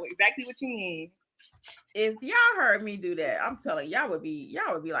already know exactly what you mean. If y'all heard me do that, I'm telling y'all would be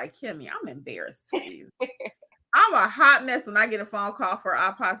like, Kimmy, I'm embarrassed for you. I'm a hot mess when I get a phone call for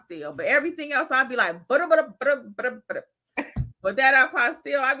apostille, but everything else I'd be like, butter, butter, butter, butter, butter. But that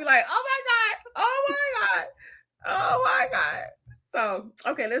apostille, I'd be like, oh my God, oh my God, oh my God. So,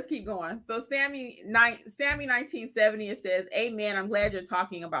 okay, let's keep going. So Sammy 1970 it says, Amen. I'm glad you're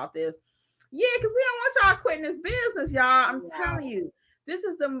talking about this. Yeah, because we don't want y'all quitting this business, y'all. I'm telling Wow. you, this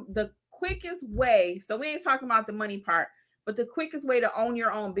is the quickest way. So we ain't talking about the money part, but the quickest way to own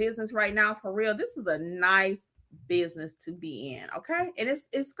your own business right now, for real. This is a nice business to be in. Okay. And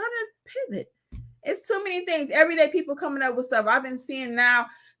it's gonna pivot. It's too many things. Every day people coming up with stuff. I've been seeing now.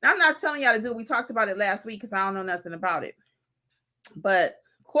 Now I'm not telling y'all to do. We talked about it last week because I don't know nothing about it. But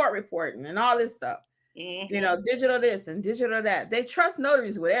court reporting and all this stuff. Digital this and digital that. They trust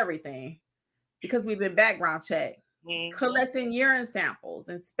notaries with everything because we've been background checked, collecting urine samples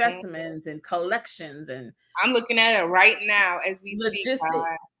and specimens and collections and I'm looking at it right now as we speak. logistics.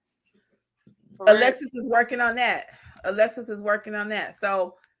 For real. Alexis is working on that. Alexis is working on that.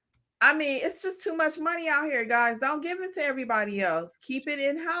 So, I mean, it's just too much money out here, guys. Don't give it to everybody else. Keep it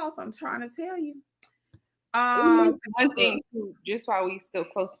in house. I'm trying to tell you. One thing too, just while we still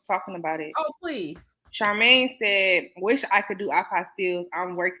close to talking about it. Oh, please. Charmaine said, "Wish I could do apostilles.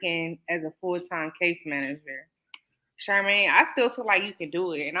 I'm working as a full-time case manager." Charmaine, I still feel like you can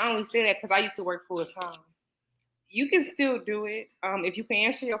do it, and I only say that because I used to work full-time. You can still do it. If you can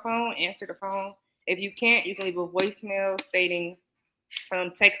answer your phone, answer the phone. If you can't, you can leave a voicemail stating,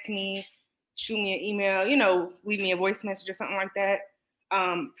 text me, shoot me an email, leave me a voice message or something like that.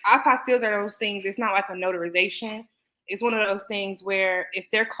 Apostilles are those things. It's not like a notarization. It's one of those things where if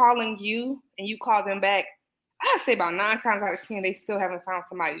they're calling you and you call them back, I'd say about 9 times out of 10, they still haven't found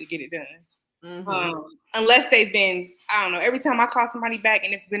somebody to get it done. Unless they've been, I don't know, every time I call somebody back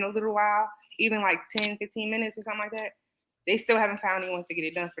and it's been a little while, even like 10, 15 minutes or something like that, they still haven't found anyone to get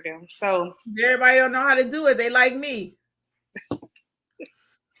it done for them. So everybody don't know how to do it. They like me.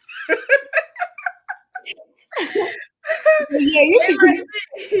 yeah, you can.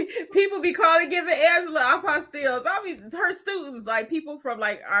 People be calling, giving Angela apostilles. I mean, her students, like people from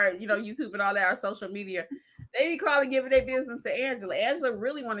like our, YouTube and all that, our social media, they be calling, giving their business to Angela. Angela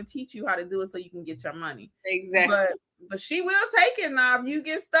really want to teach you how to do it so you can get your money. Exactly. But she will take it now. If you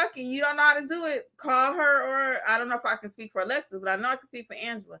get stuck and you don't know how to do it, call her. Or I don't know if I can speak for Alexis, but I know I can speak for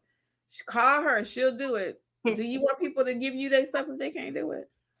Angela. Call her, she'll do it. Do you want people to give you their stuff if they can't do it?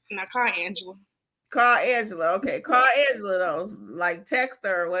 Now call Angela. Call Angela. Okay, call Angela though. Like text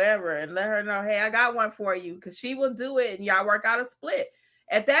her or whatever and let her know, hey, I got one for you, because she will do it and y'all work out a split.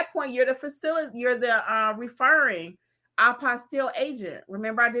 At that point, you're the facility, you're the referring apostille agent.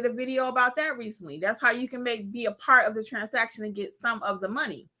 Remember, I did a video about that recently. That's how you can be a part of the transaction and get some of the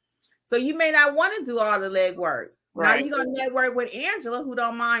money. So you may not want to do all the legwork. Right. Now you're gonna network with Angela, who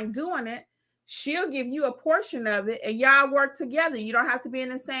don't mind doing it. She'll give you a portion of it and y'all work together. You don't have to be in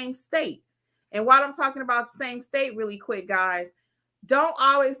the same state. And while I'm talking about the same state really quick, guys, don't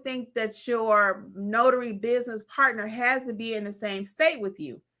always think that your notary business partner has to be in the same state with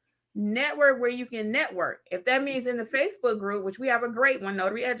you. Network where you can network. If that means in the Facebook group, which we have a great one,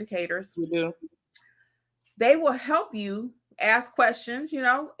 Notary Educators, we do. They will help you ask questions.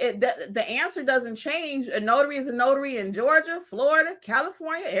 The answer doesn't change. A notary is a notary in Georgia, Florida,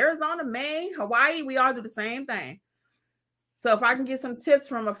 California, Arizona, Maine, Hawaii. We all do the same thing. So if I can get some tips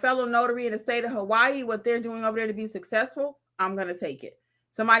from a fellow notary in the state of Hawaii, what they're doing over there to be successful, I'm going to take it.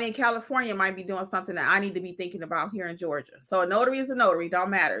 Somebody in California might be doing something that I need to be thinking about here in Georgia. So a notary is a notary,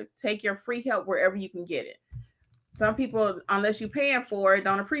 don't matter. Take your free help wherever you can get it. Some people, unless you're paying for it,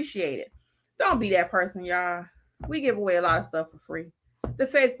 don't appreciate it. Don't be that person, y'all. We give away a lot of stuff for free. The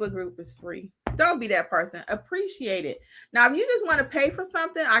Facebook group is free. Don't be that person. Appreciate it. Now, if you just want to pay for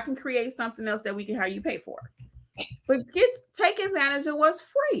something, I can create something else that we can have you pay for. But take advantage of what's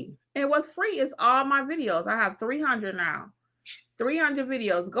free. And what's free is all my videos. I have 300 now. 300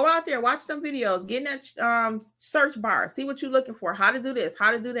 videos. Go out there, watch them videos, get in that search bar, see what you're looking for, how to do this, how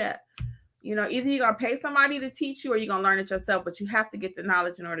to do that. Either you're going to pay somebody to teach you or you're going to learn it yourself, but you have to get the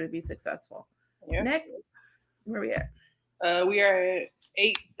knowledge in order to be successful. Yeah. Next, where we at? We are at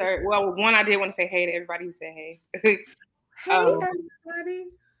 8:30. Well, one, I did want to say hey to everybody who said hey. Hey, everybody.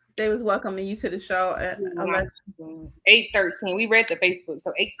 They was welcoming you to the show, Alexa. 813. We read the Facebook,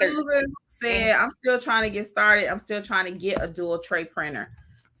 so 813. Susan said, I'm still trying to get started. I'm still trying to get a dual tray printer.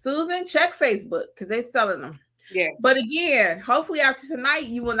 Susan, check Facebook because they're selling them. Yeah. But again, hopefully after tonight,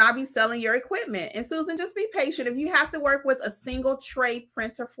 you will not be selling your equipment. And Susan, just be patient. If you have to work with a single tray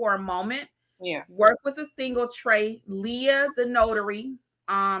printer for a moment, yeah, work with a single tray. Leah, the notary,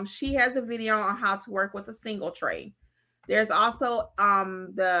 she has a video on how to work with a single tray. There's also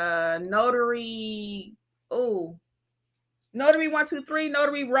the notary, Notary 123,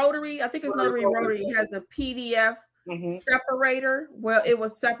 Notary Rotary. I think it's Notary Rotary. It has a PDF separator. Well, it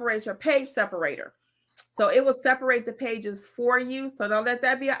will separate your page separator. So it will separate the pages for you. So don't let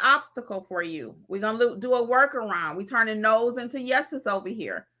that be an obstacle for you. We're going to do a workaround. We turn no's into yeses over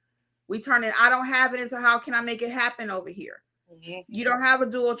here. We turn it, I don't have it, into how can I make it happen over here? You don't have a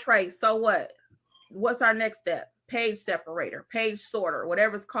dual tray. So what? What's our next step? Page separator, page sorter,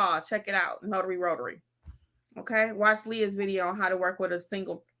 whatever it's called. Check it out. Notary Rotary. Okay. Watch Leah's video on how to work with a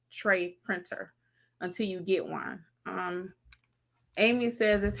single tray printer until you get one. Amy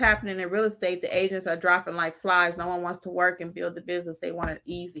says it's happening in real estate. The agents are dropping like flies. No one wants to work and build the business. They want it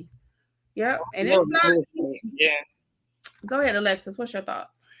easy. Yep. And it's not easy. Yeah. Go ahead, Alexis. What's your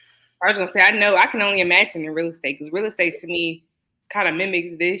thoughts? I was gonna say, I can only imagine in real estate, because real estate to me kind of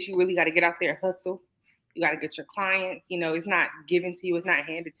mimics this. You really got to get out there and hustle. You got to get your clients. You know, it's not given to you. It's not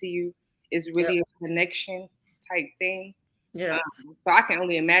handed to you. It's really a connection type thing. Yeah. So I can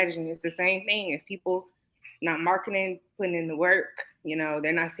only imagine it's the same thing. If people not marketing, putting in the work, you know,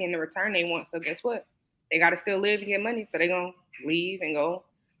 they're not seeing the return they want. So guess what? They got to still live and get money. So they're going to leave and go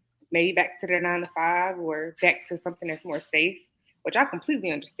maybe back to their 9 to 5 or back to something that's more safe, which I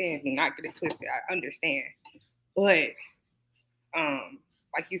completely understand. Do not get it twisted. I understand. But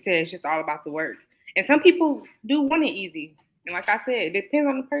like you said, it's just all about the work. And some people do want it easy. And like I said, it depends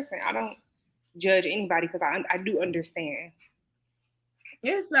on the person. I don't judge anybody because I do understand.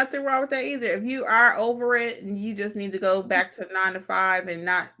 There's nothing wrong with that either. If you are over it and you just need to go back to 9 to 5 and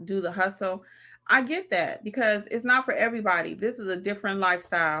not do the hustle, I get that, because it's not for everybody. This is a different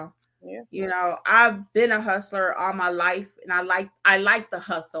lifestyle. Yeah. You know, I've been a hustler all my life, and I like the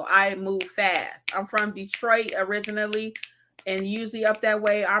hustle. I move fast. I'm from Detroit originally, and usually up that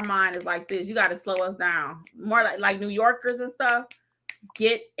way, our mind is like this. You got to slow us down. More like New Yorkers and stuff.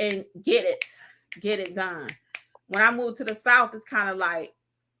 Get it done. When I moved to the South, it's kind of like,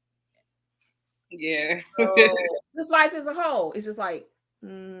 so this life as a whole, it's just like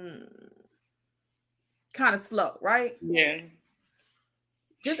kind of slow, right? Yeah.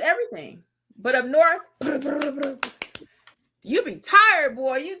 Just everything. But up north, you be tired,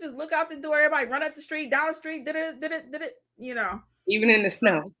 boy. You just look out the door, everybody run up the street, down the street, did it, you know. Even in the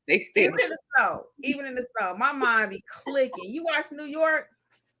snow, they still. Even in the snow, my mind be clicking. You watch New York,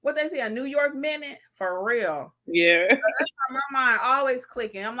 what they say, a New York minute, for real. Yeah. So that's why my mind always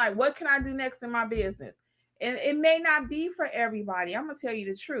clicking. I'm like, what can I do next in my business? And it may not be for everybody. I'm gonna tell you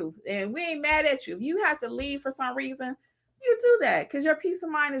the truth. And we ain't mad at you. If you have to leave for some reason, you do that, because your peace of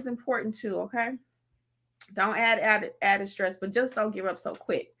mind is important too. Okay. Don't add stress, but just don't give up so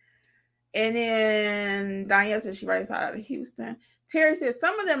quick. And then Diane said she writes out of Houston. Terry says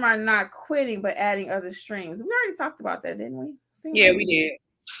some of them are not quitting, but adding other streams. We already talked about that, didn't we? We did.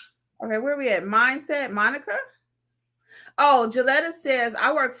 Okay, where are we at? Mindset, Monica? Oh, Gilletta says,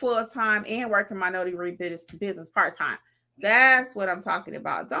 I work full-time and work in my notary business part-time. That's what I'm talking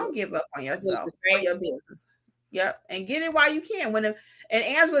about. Don't give up on yourself or your business. Yep. And get it while you can. And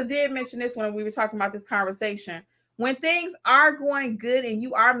Angela did mention this when we were talking about this conversation. When things are going good and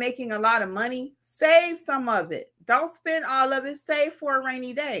you are making a lot of money, save some of it. Don't spend all of it. Save for a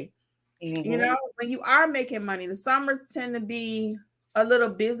rainy day. You know, when you are making money, the summers tend to be a little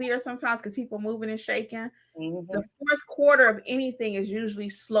busier sometimes because people moving and shaking. The fourth quarter of anything is usually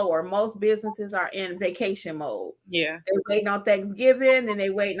slower. Most businesses are in vacation mode. Yeah. They're waiting on Thanksgiving and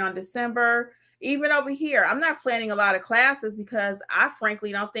they're waiting on December. Even over here, I'm not planning a lot of classes because I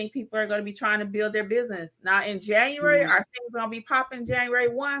frankly don't think people are going to be trying to build their business. Now in January, our things going to be popping January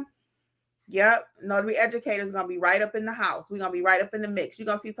 1. Yep. Notary educators going to be right up in the house. We're going to be right up in the mix. You're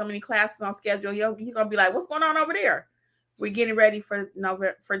going to see so many classes on schedule. You're going to be like, what's going on over there? We're getting ready for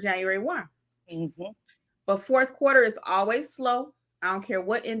January 1. But fourth quarter is always slow. I don't care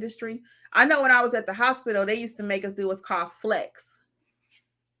what industry. I know when I was at the hospital, they used to make us do what's called flex.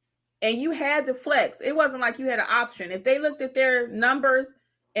 And you had to flex. It wasn't like you had an option. If they looked at their numbers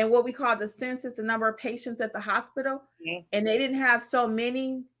and what we call the census, the number of patients at the hospital, and they didn't have so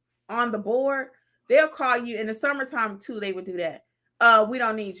many on the board, they'll call you in the summertime too. They would do that. We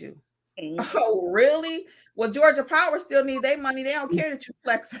don't need you. Mm-hmm. Oh, really? Well, Georgia Power still need their money. They don't care that you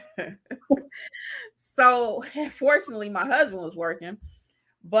flex. So, fortunately, my husband was working.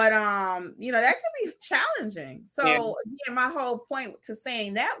 But that could be challenging. Yeah. So again, my whole point to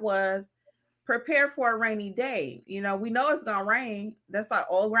saying that was prepare for a rainy day. We know it's gonna rain. That's like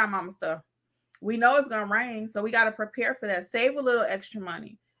old grandmama stuff. We know it's gonna rain, so we got to prepare for that. Save a little extra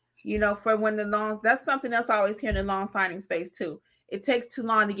money, for when the loan. That's something else I always hear in the loan signing space too. It takes too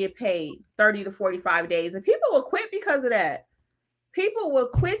long to get paid, 30 to 45 days, and people will quit because of that. People will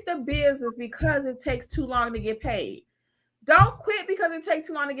quit the business because it takes too long to get paid. Don't quit because it takes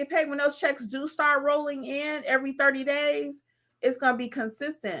too long to get paid. When those checks do start rolling in every 30 days, it's going to be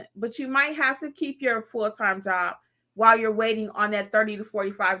consistent. But you might have to keep your full-time job while you're waiting on that 30 to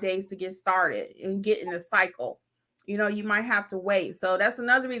 45 days to get started and get in the cycle. You might have to wait. So that's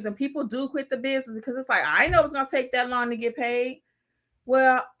another reason people do quit the business, because it's like, I know it's going to take that long to get paid.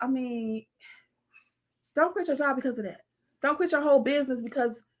 Well, I mean, don't quit your job because of that. Don't quit your whole business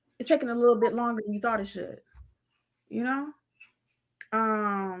because it's taking a little bit longer than you thought it should. You know?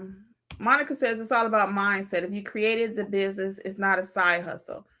 Um, Monica says it's all about mindset. If you created the business, it's not a side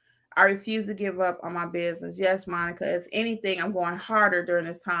hustle. I refuse to give up on my business. Yes, Monica. If anything, I'm going harder during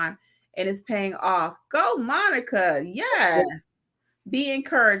this time and it's paying off. Go, Monica. Yes. Be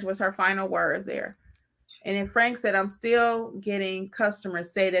encouraged was her final words there. And then Frank said, I'm still getting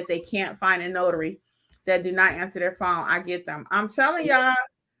customers say that they can't find a notary that do not answer their phone. I get them. I'm telling y'all, I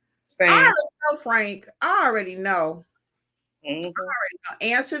Same. already know, Frank. I already know. Mm-hmm.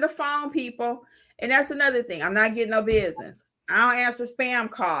 Answer the phone, people. And that's another thing. I'm not getting no business. I don't answer spam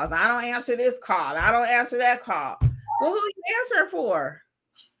calls. I don't answer this call. I don't answer that call. Well, who you answering for?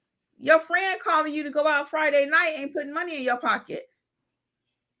 Your friend calling you to go out Friday night ain't putting money in your pocket.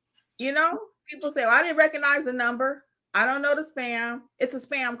 People say, well, I didn't recognize the number. I don't know the spam. It's a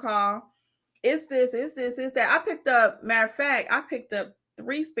spam call. It's this, it's that. Matter of fact, I picked up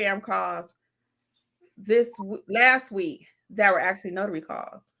 3 spam calls last week that were actually notary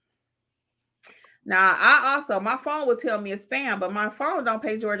calls. Now, my phone will tell me it's spam, but my phone don't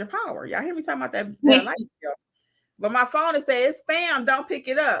pay Georgia Power. Y'all hear me talking about that light bill? But my phone is saying it's spam, don't pick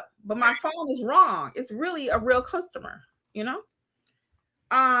it up. But my phone is wrong. It's really a real customer,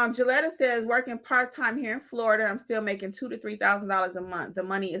 Gilletta says, working part-time here in Florida, I'm still making $2,000 to $3,000 a month. The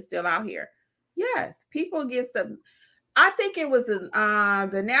money is still out here. Yes, people get some. I think it was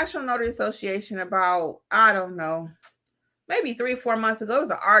the National Notary Association about, I don't know, maybe 3 or 4 months ago. It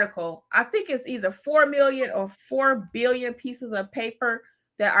was an article. I think it's either 4 million or 4 billion pieces of paper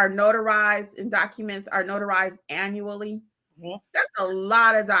that are notarized, and documents are notarized annually. Mm-hmm. That's a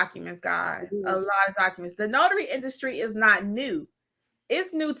lot of documents, guys. Mm-hmm. A lot of documents. The notary industry is not new.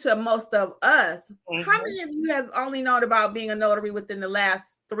 It's new to most of us. Mm-hmm. How many of you have only known about being a notary within the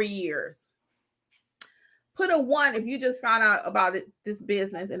last 3 years? Put a 1 if you just found out about this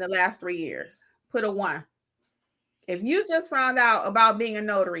business in the last 3 years. Put a 1. If you just found out about being a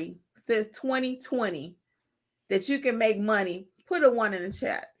notary since 2020 that you can make money, put a 1 in the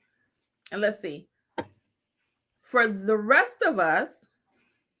chat. And let's see. For the rest of us,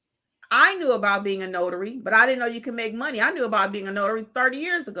 I knew about being a notary, but I didn't know you can make money. I knew about being a notary 30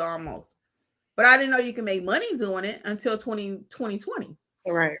 years ago almost. But I didn't know you can make money doing it until 2020.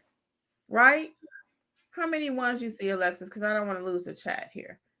 Right. Right? How many ones you see, Alexis? Because I don't want to lose the chat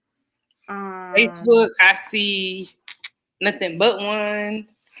here. Facebook, I see nothing but ones.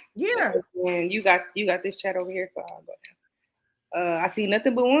 Yeah. And you got this chat over here, so I'll go down. I see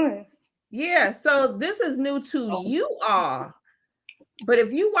nothing but ones. Yeah. So this is new to you all. But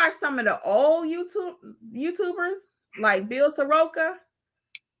if you watch some of the old YouTubers like Bill Soroka,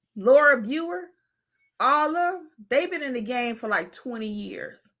 Laura Buer, all of them, they've been in the game for like 20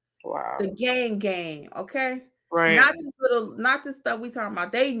 years. Wow. The game, okay? Right. Not this stuff we talking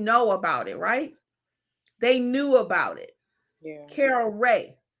about. They know about it, right? They knew about it. Yeah. Carol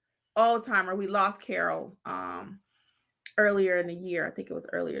Ray, old timer. We lost Carol earlier in the year. I think it was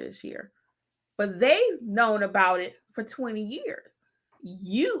earlier this year. But they've known about it for 20 years.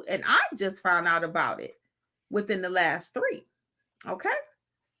 You and I just found out about it within the last 3. Okay?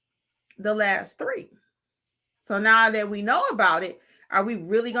 The last 3. So now that we know about it, are we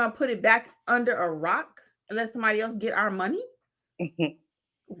really going to put it back under a rock and let somebody else get our money?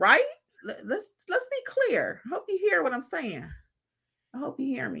 Right? Let's be clear. I hope you hear what I'm saying. I hope you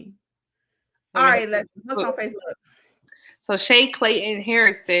hear me. All right, let's what's on Facebook. So Shay Clayton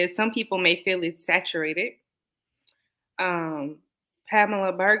Harris says some people may feel it's saturated.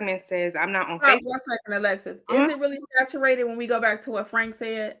 Pamela Bergman says I'm not on Facebook. 1 second, Alexis. Is it really saturated when we go back to what Frank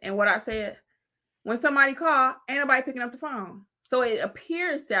said and what I said? When somebody call, ain't nobody picking up the phone. So it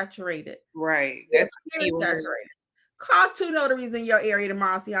appears saturated. Right. It That's the key appears word. saturated. Call 2 notaries in your area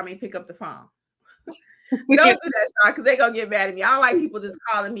tomorrow, see how many pick up the phone. Don't do that, Sean, because they're gonna get mad at me. I don't like people just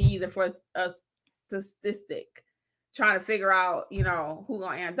calling me either for a statistic, trying to figure out, who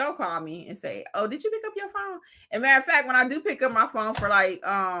gonna answer. Don't call me and say, "Oh, did you pick up your phone?" And matter of fact, when I do pick up my phone for like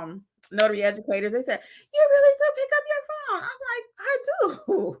notary educators, they say, "You really do pick up your phone?" I'm like, "I do."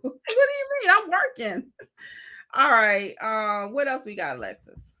 What do you mean? I'm working. All right. What else we got,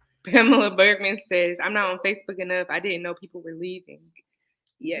 Alexis? Pamela Bergman says, I'm not on Facebook enough. I didn't know people were leaving.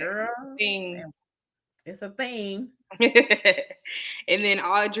 Yes. Girl, Thing. it's a thing. And then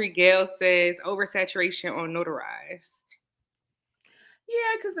Audrey Gale says, oversaturation on Notarized.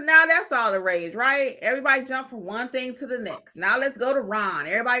 Yeah, because now that's all the rage, right? Everybody jump from one thing to the next. Now let's go to Ron.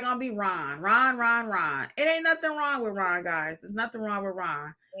 Everybody gonna be Ron. Ron, Ron, Ron. It ain't nothing wrong with Ron, guys. There's nothing wrong with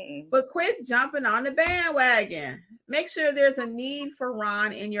Ron. But quit jumping on the bandwagon. Make sure there's a need for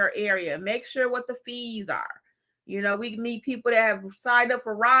Ron in your area. Make sure what the fees are. We meet people that have signed up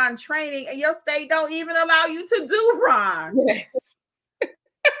for Ron training, and your state don't even allow you to do Ron. Yes.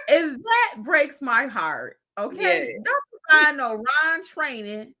 And that breaks my heart. Okay. Yes. Don't find no Ron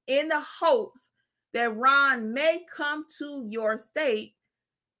training in the hopes that Ron may come to your state.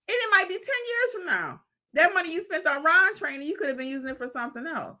 And it might be 10 years from now. That money you spent on Ron training, you could have been using it for something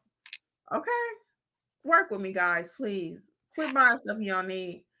else. Okay. Work with me, guys, please. Quit buying stuff you don't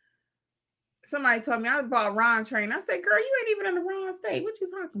need. Somebody told me I bought Ron training. I said, girl, you ain't even in the wrong state. What you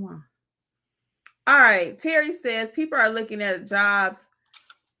talking about? All right. Terry says people are looking at jobs.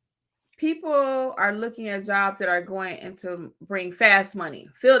 People are looking at jobs that are going into bring fast money,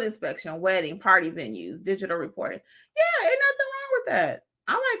 field inspection, wedding, party venues, digital reporting. Yeah, ain't nothing wrong with that.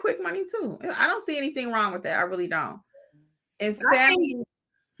 I like quick money too. I don't see anything wrong with that. I really don't. And Sammy,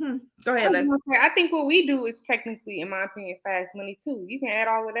 go ahead, let's. I think what we do is technically, in my opinion, fast money too. You can add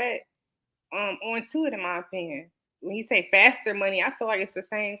all of that onto it, in my opinion. When you say faster money, I feel like it's the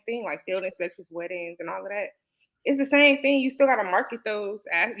same thing, like field inspections, weddings, and all of that. It's the same thing. You still got to market those.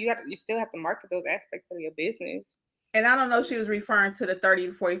 You still have to market those aspects of your business. And I don't know if she was referring to the 30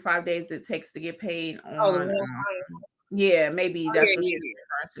 to 45 days it takes to get paid on. Yeah, maybe that's what she was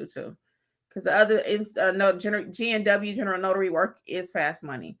referring to too. Because the other G&W general notary work is fast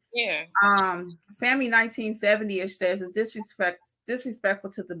money. Yeah. Sammy 1970ish says it's disrespectful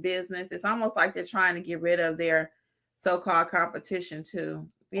to the business. It's almost like they're trying to get rid of their so-called competition too.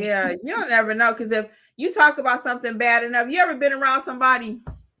 Yeah, you'll never know, because if you talk about something bad enough, you ever been around somebody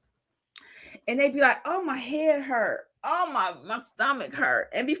and they be like, "Oh, my head hurt. Oh, my stomach hurt,"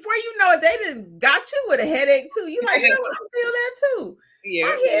 and before you know it, they done got you with a headache too. You like, you know what? I feel that too. Yeah.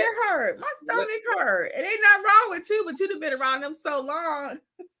 My head hurt. My stomach hurt. It ain't nothing wrong with you, but you've been around them so long.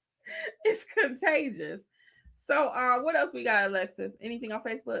 It's contagious. So what else we got, Alexis? Anything on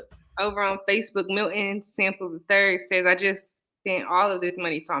Facebook? Over on Facebook, Milton Sample III says, I just spent all of this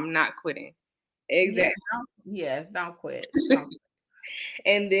money, so I'm not quitting. Exactly. Yes, don't quit. Don't quit.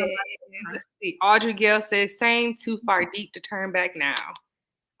 And then let's see. Audrey Gale says, same, too far deep to turn back now.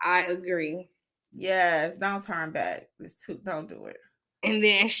 I agree. Yes, don't turn back. Don't do it. And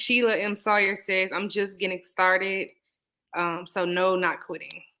then Sheila M. Sawyer says, I'm just getting started. So no, not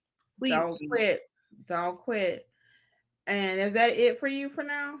quitting. Please don't quit. Don't quit. And is that it for you for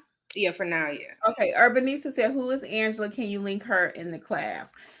now? Yeah, for now, yeah. Okay. Urbanisa said, who is Angela? Can you link her in the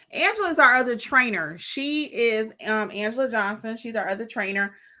class? Angela is our other trainer. She is Angela Johnson. She's our other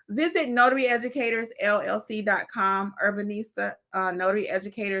trainer. Visit notaryeducatorsllc.com, Urbanista,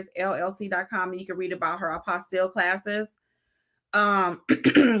 notaryeducatorsllc.com, and you can read about her apostille classes. And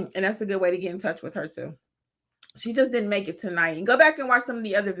that's a good way to get in touch with her too. She just didn't make it tonight. And go back and watch some of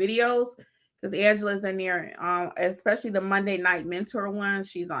the other videos, because Angela's in there, especially the Monday night mentor one.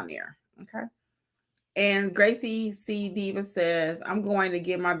 She's on there. Okay. And Gracie C. Diva says, I'm going to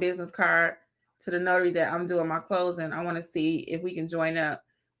give my business card to the notary that I'm doing my closing. I want to see if we can join up.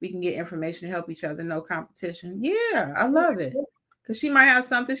 We can get information to help each other. No competition. Yeah, I love it. Because she might have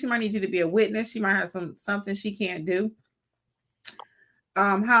something. She might need you to be a witness. She might have something she can't do.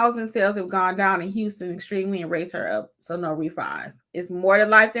 Housing sales have gone down in Houston extremely and rates are up. So no refis. It's more to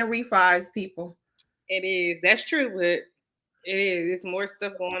life than refis, people. It is. That's true, but it is. It's more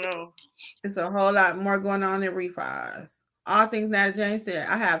stuff going on. It's a whole lot more going on than refis. All things Nata Jane said.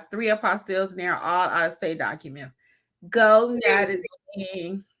 I have 3 apostilles and they're all out of state documents. Go, Nata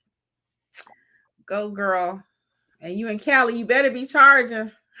Jane. Go, girl. And you in Cali, you better be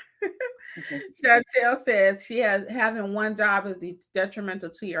charging. Chantel says she has having one job is detrimental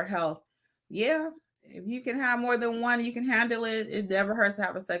to your health. Yeah, if you can have more than one, you can handle it. It never hurts to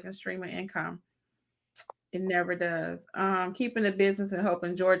have a second stream of income. It never does. Keeping the business and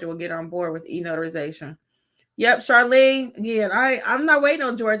hoping Georgia will get on board with e-notarization. Yep, Charlene. Again, I'm not waiting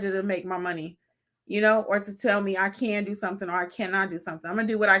on Georgia to make my money, or to tell me I can do something or I cannot do something. I'm gonna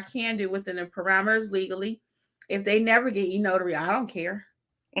do what I can do within the parameters legally. If they never get e-notary, I don't care.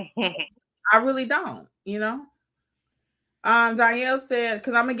 I really don't. Danielle said,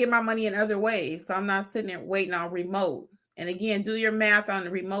 because I'm gonna get my money in other ways, so I'm not sitting there waiting on remote. And again, do your math on the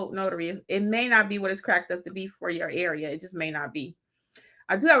remote notary. It may not be what it's cracked up to be for your area. It just may not be.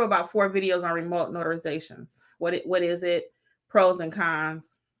 I do have about 4 videos on remote notarizations. What is it? Pros and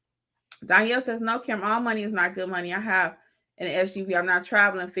cons. Danielle says, no, Kim, all money is not good money. I have an SUV. I'm not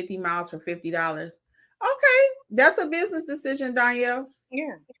traveling 50 miles for $50. Okay, that's a business decision, Danielle.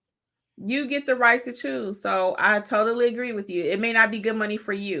 Yeah. You get the right to choose. So I totally agree with you. It may not be good money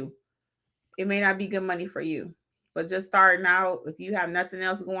for you. It may not be good money for you. But just starting out, if you have nothing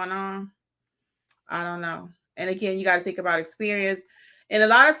else going on, I don't know. And again, you got to think about experience. And a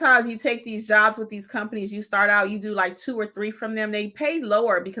lot of times you take these jobs with these companies, you start out, you do like 2 or 3 from them. They pay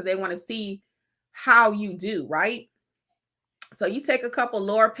lower because they want to see how you do, right? So you take a couple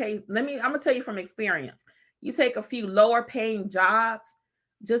lower pay. I'm gonna tell you from experience. You take a few lower paying jobs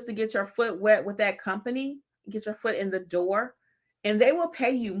just to get your foot wet with that company, get your foot in the door, and they will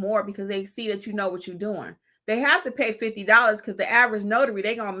pay you more because they see that you know what you're doing. They have to pay $50 because the average notary,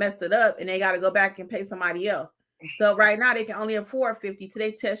 they gonna mess it up and they gotta go back and pay somebody else. So right now they can only afford 50 till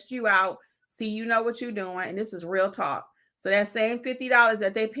they test you out, see you know what you're doing, and this is real talk. So that same $50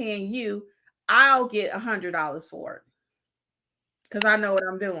 that they paying you, I'll get $100 for it because I know what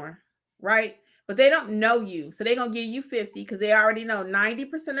I'm doing, right? But they don't know you. So they're going to give you 50 because they already know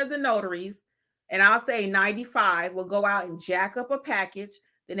 90% of the notaries, and I'll say 95, will go out and jack up a package.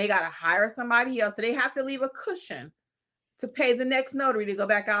 Then they got to hire somebody else. So they have to leave a cushion to pay the next notary to go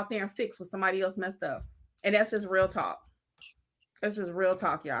back out there and fix what somebody else messed up. And that's just real talk. That's just real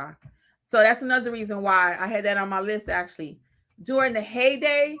talk, y'all. So that's another reason why I had that on my list actually. During the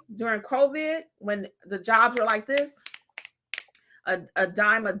heyday, during COVID, when the jobs were like this, a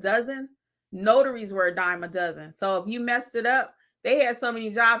dime a dozen. Notaries were a dime a dozen. So if you messed it up, they had so many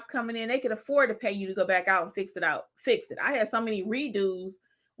jobs coming in, they could afford to pay you to go back out and fix it. I had so many redos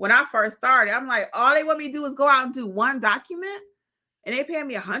when I first started. I'm like, all they want me to do is go out and do one document, and they pay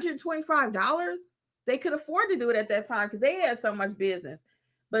me $125. They could afford to do it at that time because they had so much business.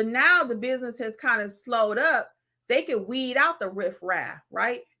 But now the business has kind of slowed up. They could weed out the riff-raff,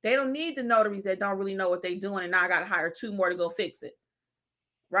 right? They don't need the notaries that don't really know what they're doing, and now I got to hire 2 more to go fix it,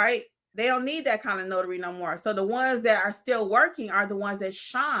 right? They don't need that kind of notary no more. So the ones that are still working are the ones that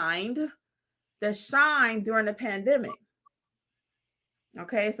shined during the pandemic.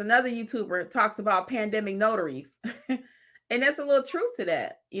 Okay, it's another YouTuber talks about pandemic notaries. And there's a little truth to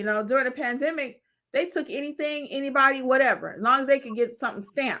that. During the pandemic, they took anything, anybody, whatever, as long as they could get something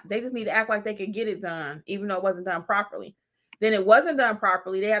stamped. They just need to act like they could get it done, even though it wasn't done properly. Then it wasn't done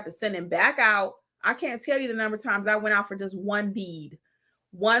properly. They have to send it back out. I can't tell you the number of times I went out for just one deed,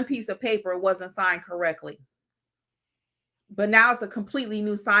 one piece of paper wasn't signed correctly. But now it's a completely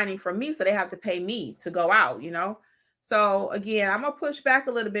new signing for me, so they have to pay me to go out. So again, I'm gonna push back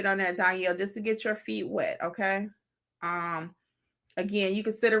a little bit on that, Danielle, just to get your feet wet, okay? Um, Again, you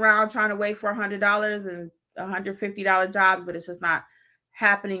can sit around trying to wait for $100 and $150 jobs, but it's just not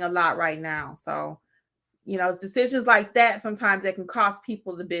happening a lot right now. So, it's decisions like that sometimes that can cost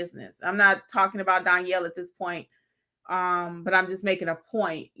people the business. I'm not talking about Danielle at this point, but I'm just making a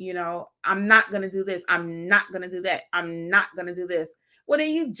point. I'm not going to do this. I'm not going to do that. I'm not going to do this. Well,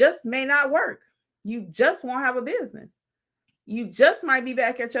 then you just may not work. You just won't have a business. You just might be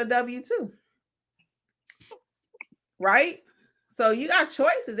back at your W-2. Right? So you got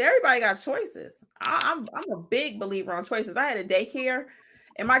choices. Everybody got choices. I'm a big believer on choices. I had a daycare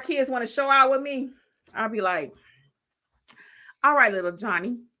and my kids want to show out with me. I'll be like, all right, little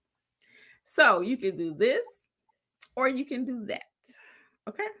Johnny. So you can do this or you can do that.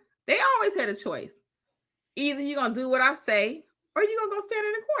 Okay. They always had a choice. Either you're going to do what I say or you're going to go stand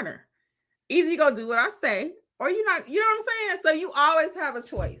in the corner. Either you're going to do what I say or you're not, you know what I'm saying? So you always have a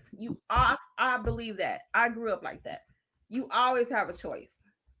choice. I believe that. I grew up like that. You always have a choice.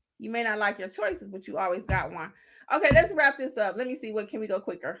 You may not like your choices, but you always got one. Okay, let's wrap this up. Let me see. What can we go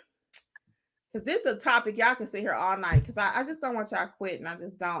quicker? Because this is a topic y'all can sit here all night. Because I just don't want y'all quitting. I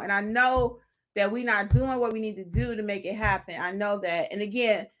just don't. And I know that we're not doing what we need to do to make it happen. I know that. And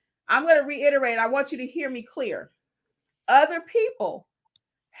again, I'm going to reiterate. I want you to hear me clear. Other people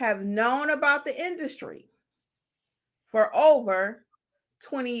have known about the industry for over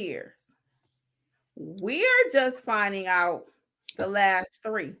 20 years. We're just finding out the last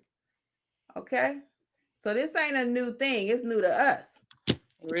 3. Okay. So this ain't a new thing. It's new to us.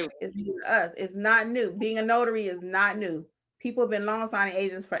 Really? It's new to us. It's not new. Being a notary is not new. People have been loan signing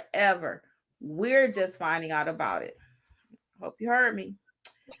agents forever. We're just finding out about it. Hope you heard me.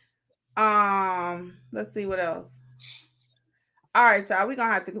 Let's see what else. All right, y'all. We're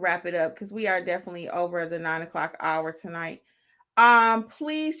gonna have to wrap it up because we are definitely over the 9 o'clock hour tonight.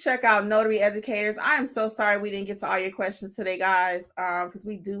 Please check out Notary Educators. I am so sorry we didn't get to all your questions today, guys. Because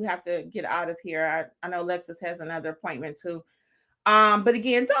we do have to get out of here. I know Lexus has another appointment too. But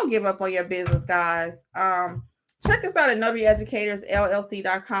again, don't give up on your business, guys. Check us out at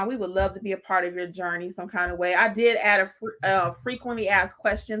notaryeducatorsllc.com. We would love to be a part of your journey some kind of way. I did add a frequently asked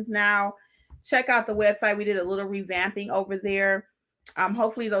questions now. Check out the website. We did a little revamping over there.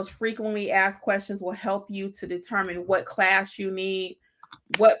 Hopefully those frequently asked questions will help you to determine what class you need,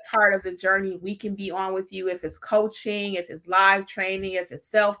 what part of the journey we can be on with you, if it's coaching, if it's live training, if it's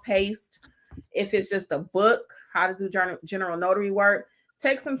self-paced, if it's just a book, how to do general notary work.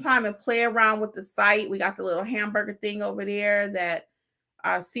 Take some time and play around with the site. We got the little hamburger thing over there that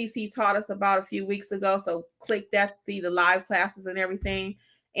CC taught us about a few weeks ago. So click that to see the live classes and everything.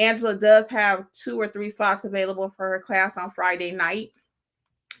 Angela does have 2 or 3 slots available for her class on Friday night.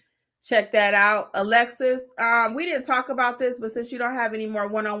 Check that out. Alexis, we didn't talk about this, but since you don't have any more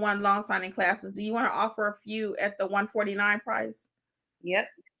one-on-one loan signing classes, do you want to offer a few at the $149 price? Yep.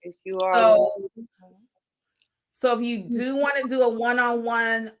 If you are. So if you do want to do a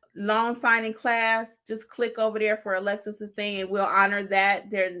one-on-one loan signing class, just click over there for Alexis's thing and we'll honor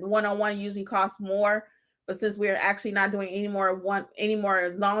that. Their one-on-one usually costs more, but since we're actually not doing any more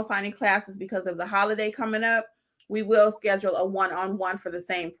loan signing classes because of the holiday coming up, we will schedule a one-on-one for the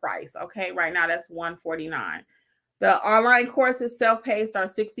same price. Okay, right now that's $149. The online courses self-paced are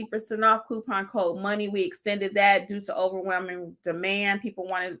 60% off. Coupon code money. We extended that due to overwhelming demand. People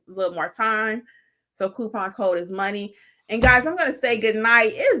wanted a little more time. So coupon code is money. And guys, I'm going to say good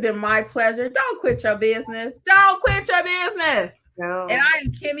night. It's been my pleasure. Don't quit your business. Don't quit your business. No. And I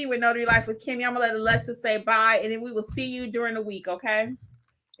am Kimmy with Notary Life with Kimmy. I'm going to let Alexis say bye, and then we will see you during the week, okay?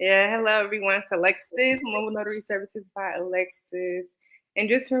 Yeah, hello, everyone. It's Alexis, Mobile Notary Services by Alexis. And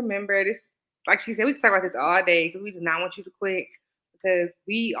just remember, this, like she said, we can talk about this all day because we do not want you to quit because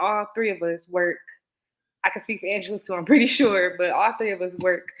we, all 3 of us, work. I can speak for Angela too, I'm pretty sure, but all 3 of us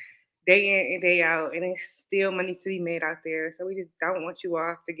work day in and day out, and there's still money to be made out there. So we just don't want you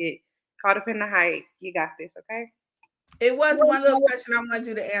all to get caught up in the hype. You got this, okay? It was one little question I wanted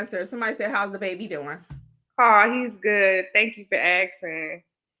you to answer. Somebody said, how's the baby doing? Oh, he's good. Thank you for asking.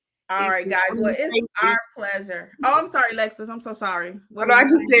 All right, guys. Well, it's our pleasure. Oh, I'm sorry, Lexus. I'm so sorry. I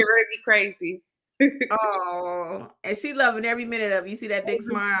just said really crazy. Oh, and she loving every minute of it. You see that big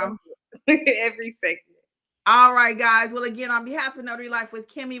smile? Every second. All right, guys. Well, again, on behalf of Notary Life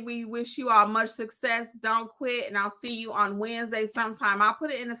with Kimmy, we wish you all much success. Don't quit, and I'll see you on Wednesday sometime. I'll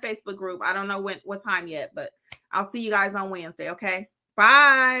put it in the Facebook group. I don't know what time yet, but I'll see you guys on Wednesday, okay?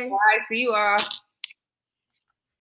 Bye. Bye. See you all.